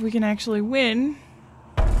 Let's see if we can actually win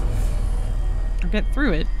or get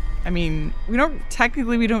through it. I mean, we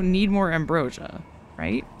don't need more ambrosia,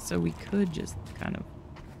 right? So we could just kind of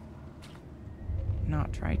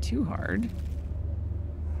not try too hard.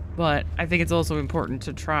 But I think it's also important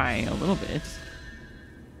to try a little bit.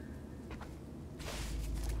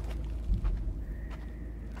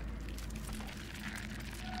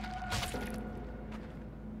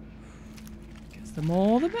 The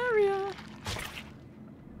more the merrier.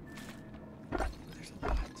 There's a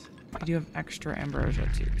lot. We do have extra ambrosia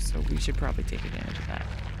too, so we should probably take advantage of that.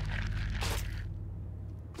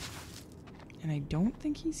 And I don't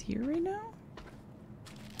think he's here right now.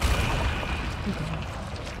 Okay.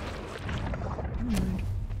 Never mind.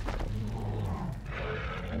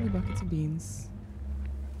 Only buckets of beans.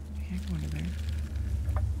 Can't go under there.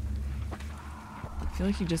 I feel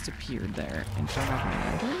like he just appeared there and turned off my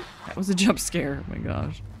lantern. That was a jump scare. Oh my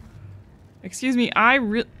gosh. Excuse me,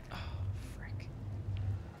 oh, frick.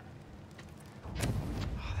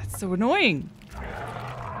 Oh, that's so annoying.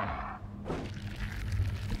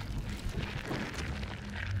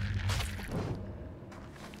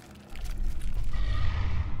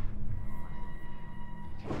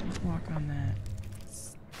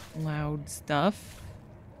 loud stuff.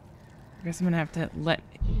 I guess I'm gonna have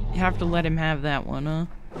to let him have that one, huh?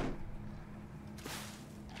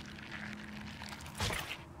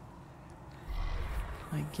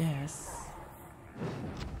 I guess.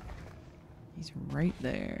 He's right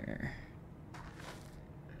there.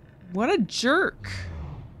 What a jerk!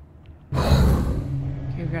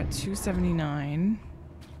 Okay, we've got 279.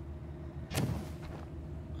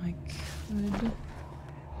 I could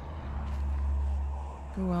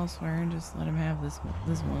go elsewhere and just let him have this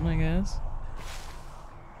one, I guess.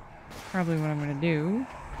 Probably what I'm gonna do.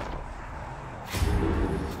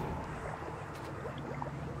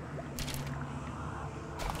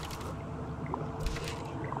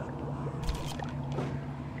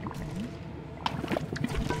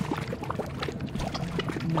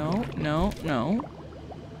 No, no, no.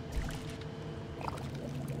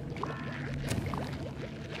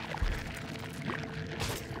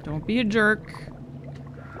 Don't be a jerk.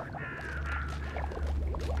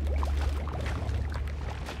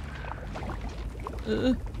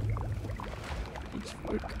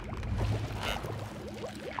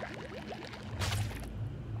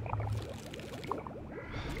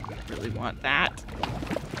 Really want that.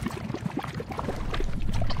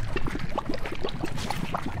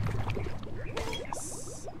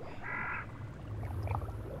 Yes.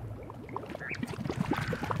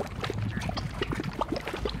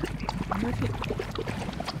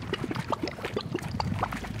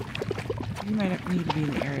 You might need to be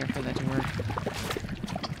in the area for that to work.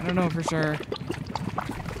 I don't know for sure.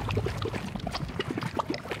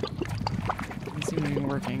 Doesn't seem to be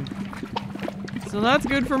working. So that's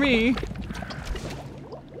good for me.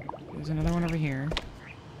 There's another one over here.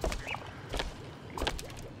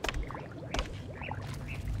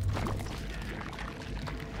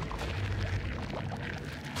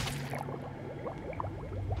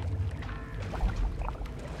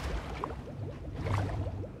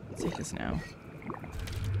 Let's take this now.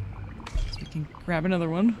 So we can grab another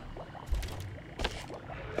one.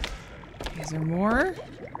 Is there more?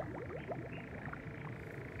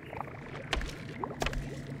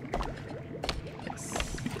 Yes.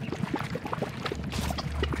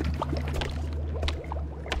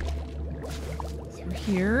 Through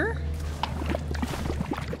here.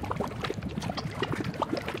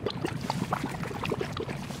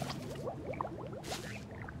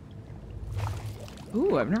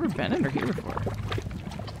 Ooh, I've never been under here before.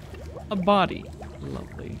 A body.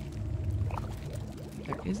 Lovely.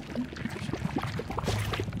 There is an option.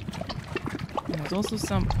 And there's also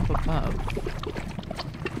some up above.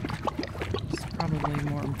 Which is probably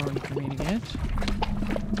more important for me to get.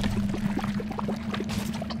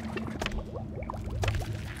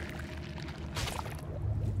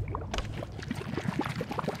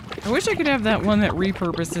 I wish I could have that one that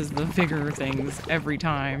repurposes the vigor things every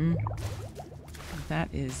time.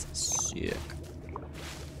 That is sick.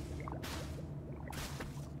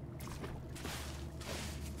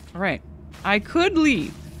 Alright. I could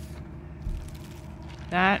leave.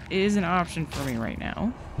 That is an option for me right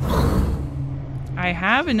now. I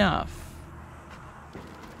have enough.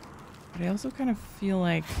 But I also kind of feel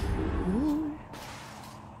like... Ooh,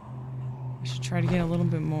 I should try to get a little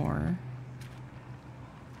bit more.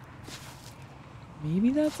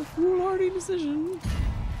 Maybe that's a foolhardy decision.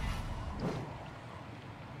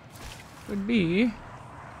 Could be.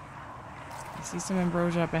 I see some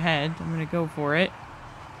ambrosia up ahead. I'm gonna go for it.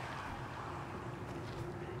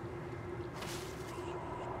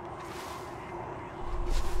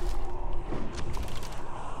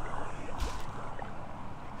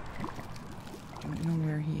 Don't know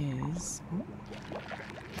where he is. Ooh.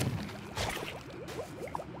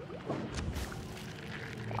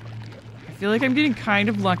 I feel like I'm getting kind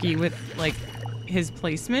of lucky with, like, his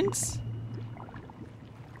placement.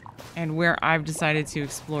 And where I've decided to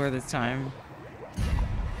explore this time.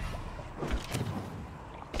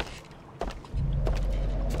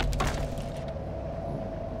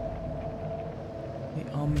 The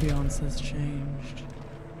ambiance has changed.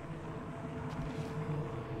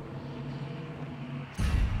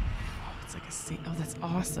 Oh, it's like a sea. Oh, that's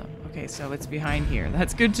awesome. Okay, so it's behind here.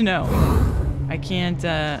 That's good to know. I can't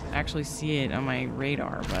actually see it on my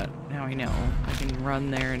radar, but now I know. I can run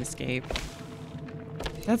there and escape.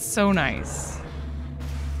 That's so nice.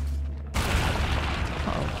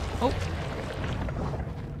 Uh-oh. Oh.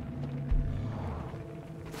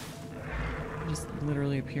 It just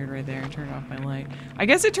literally appeared right there and turned off my light. I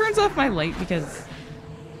guess it turns off my light because,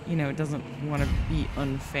 you know, it doesn't want to be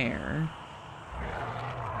unfair.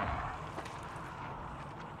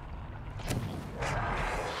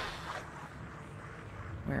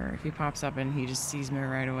 Where if he pops up and he just sees me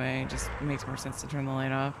right away, it just makes more sense to turn the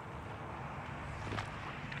light off.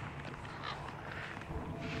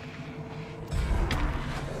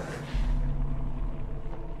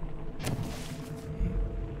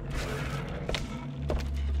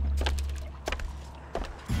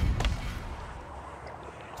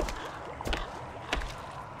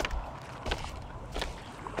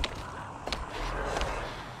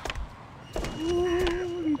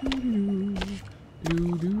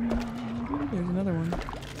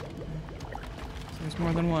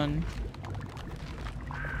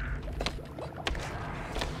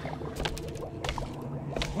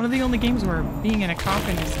 One of the only games where being in a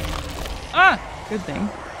coffin is... Ah! Good thing.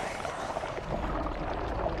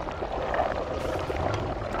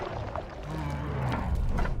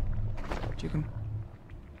 Juke him.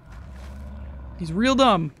 He's real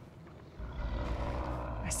dumb.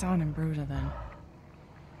 I saw an ambrosia then.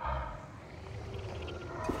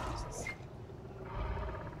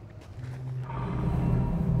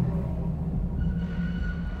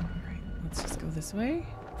 Alright, let's just go this way.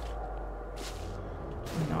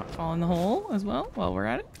 And not fall in the hole as well while we're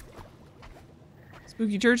at it.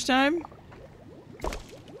 Spooky church time.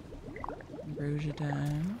 Ambrosia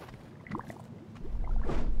time.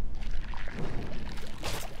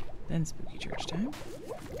 Then spooky church time.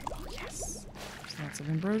 Oh, yes. There's lots of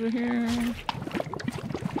ambrosia here.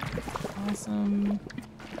 Awesome.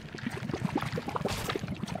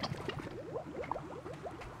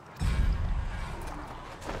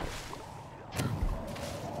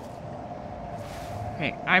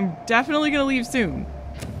 Okay, I'm definitely gonna leave soon.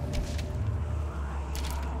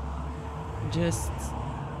 Just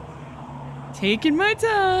taking my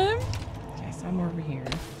time. Okay, some more over here.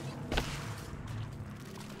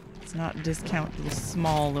 Let's not discount the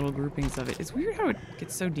small little groupings of it. It's weird how it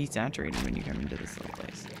gets so desaturated when you come into this little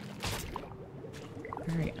place.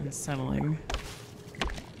 Very unsettling.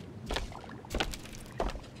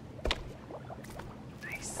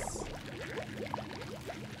 Nice.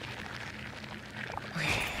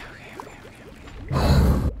 Okay.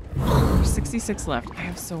 66 left. I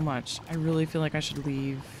have so much. I really feel like I should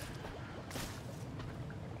leave.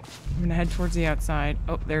 I'm gonna head towards the outside.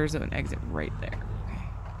 Oh, there's an exit right there. Okay.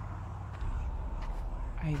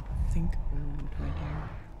 I think... Oh, do I dare?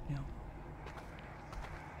 No.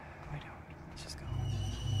 I don't. Let's just go.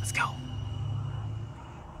 Let's go.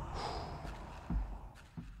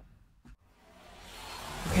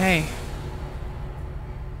 Okay.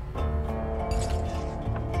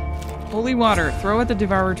 Holy water. Throw at the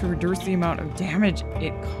devourer to reduce the amount of damage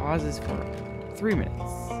it causes for 3 minutes.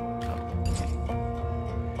 Oh, okay.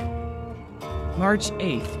 March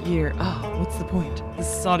 8th, year. Ah, what's the point? This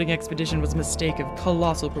sodding expedition was a mistake of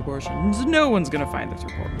colossal proportions. No one's gonna find this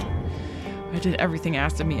report. I did everything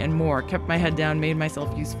asked of me and more. Kept my head down, made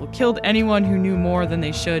myself useful, killed anyone who knew more than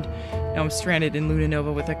they should. Now I'm stranded in Luna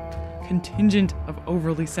Nova with a contingent of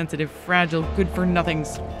overly sensitive, fragile,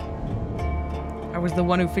 good-for-nothings. I was the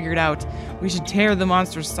one who figured out we should tear the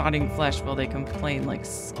monster's sodding flesh while they complain like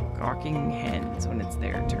squawking hens when it's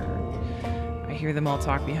their turn. I hear them all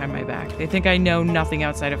talk behind my back. They think I know nothing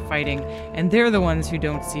outside of fighting, and they're the ones who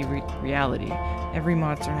don't see reality. Every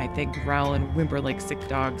monster night they growl and whimper like sick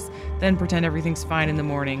dogs, then pretend everything's fine in the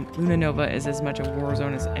morning. Luna Nova is as much a war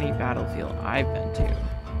zone as any battlefield I've been to.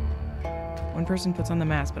 One person puts on the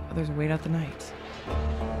mask, but others wait out the night.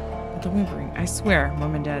 But the whimpering, I swear,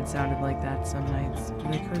 Mom and Dad sounded like that some nights.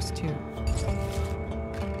 And they cursed too.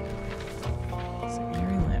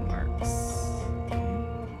 Secondary landmarks. Okay.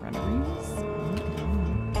 Granaries.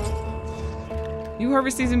 New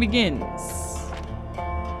harvest season begins.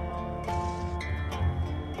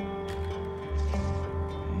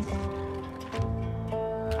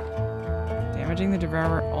 Damaging the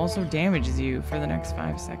devourer also damages you for the next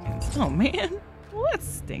 5 seconds. Oh man, well that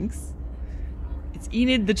stinks. It's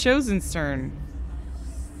Enid the Chosen's turn.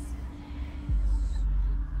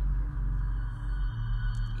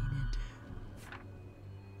 Enid.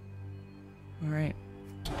 Alright.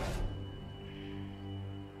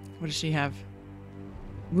 What does she have?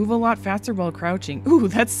 Move a lot faster while crouching. Ooh,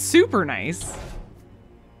 that's super nice.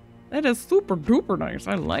 That is super duper nice.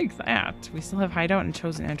 I like that. We still have hideout and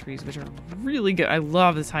chosen entries, which are really good. I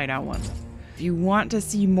love this hideout one. If you want to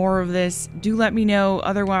see more of this, do let me know.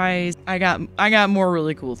 Otherwise, I got more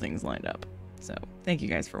really cool things lined up. So thank you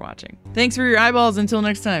guys for watching. Thanks for your eyeballs. Until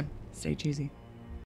next time, stay cheesy.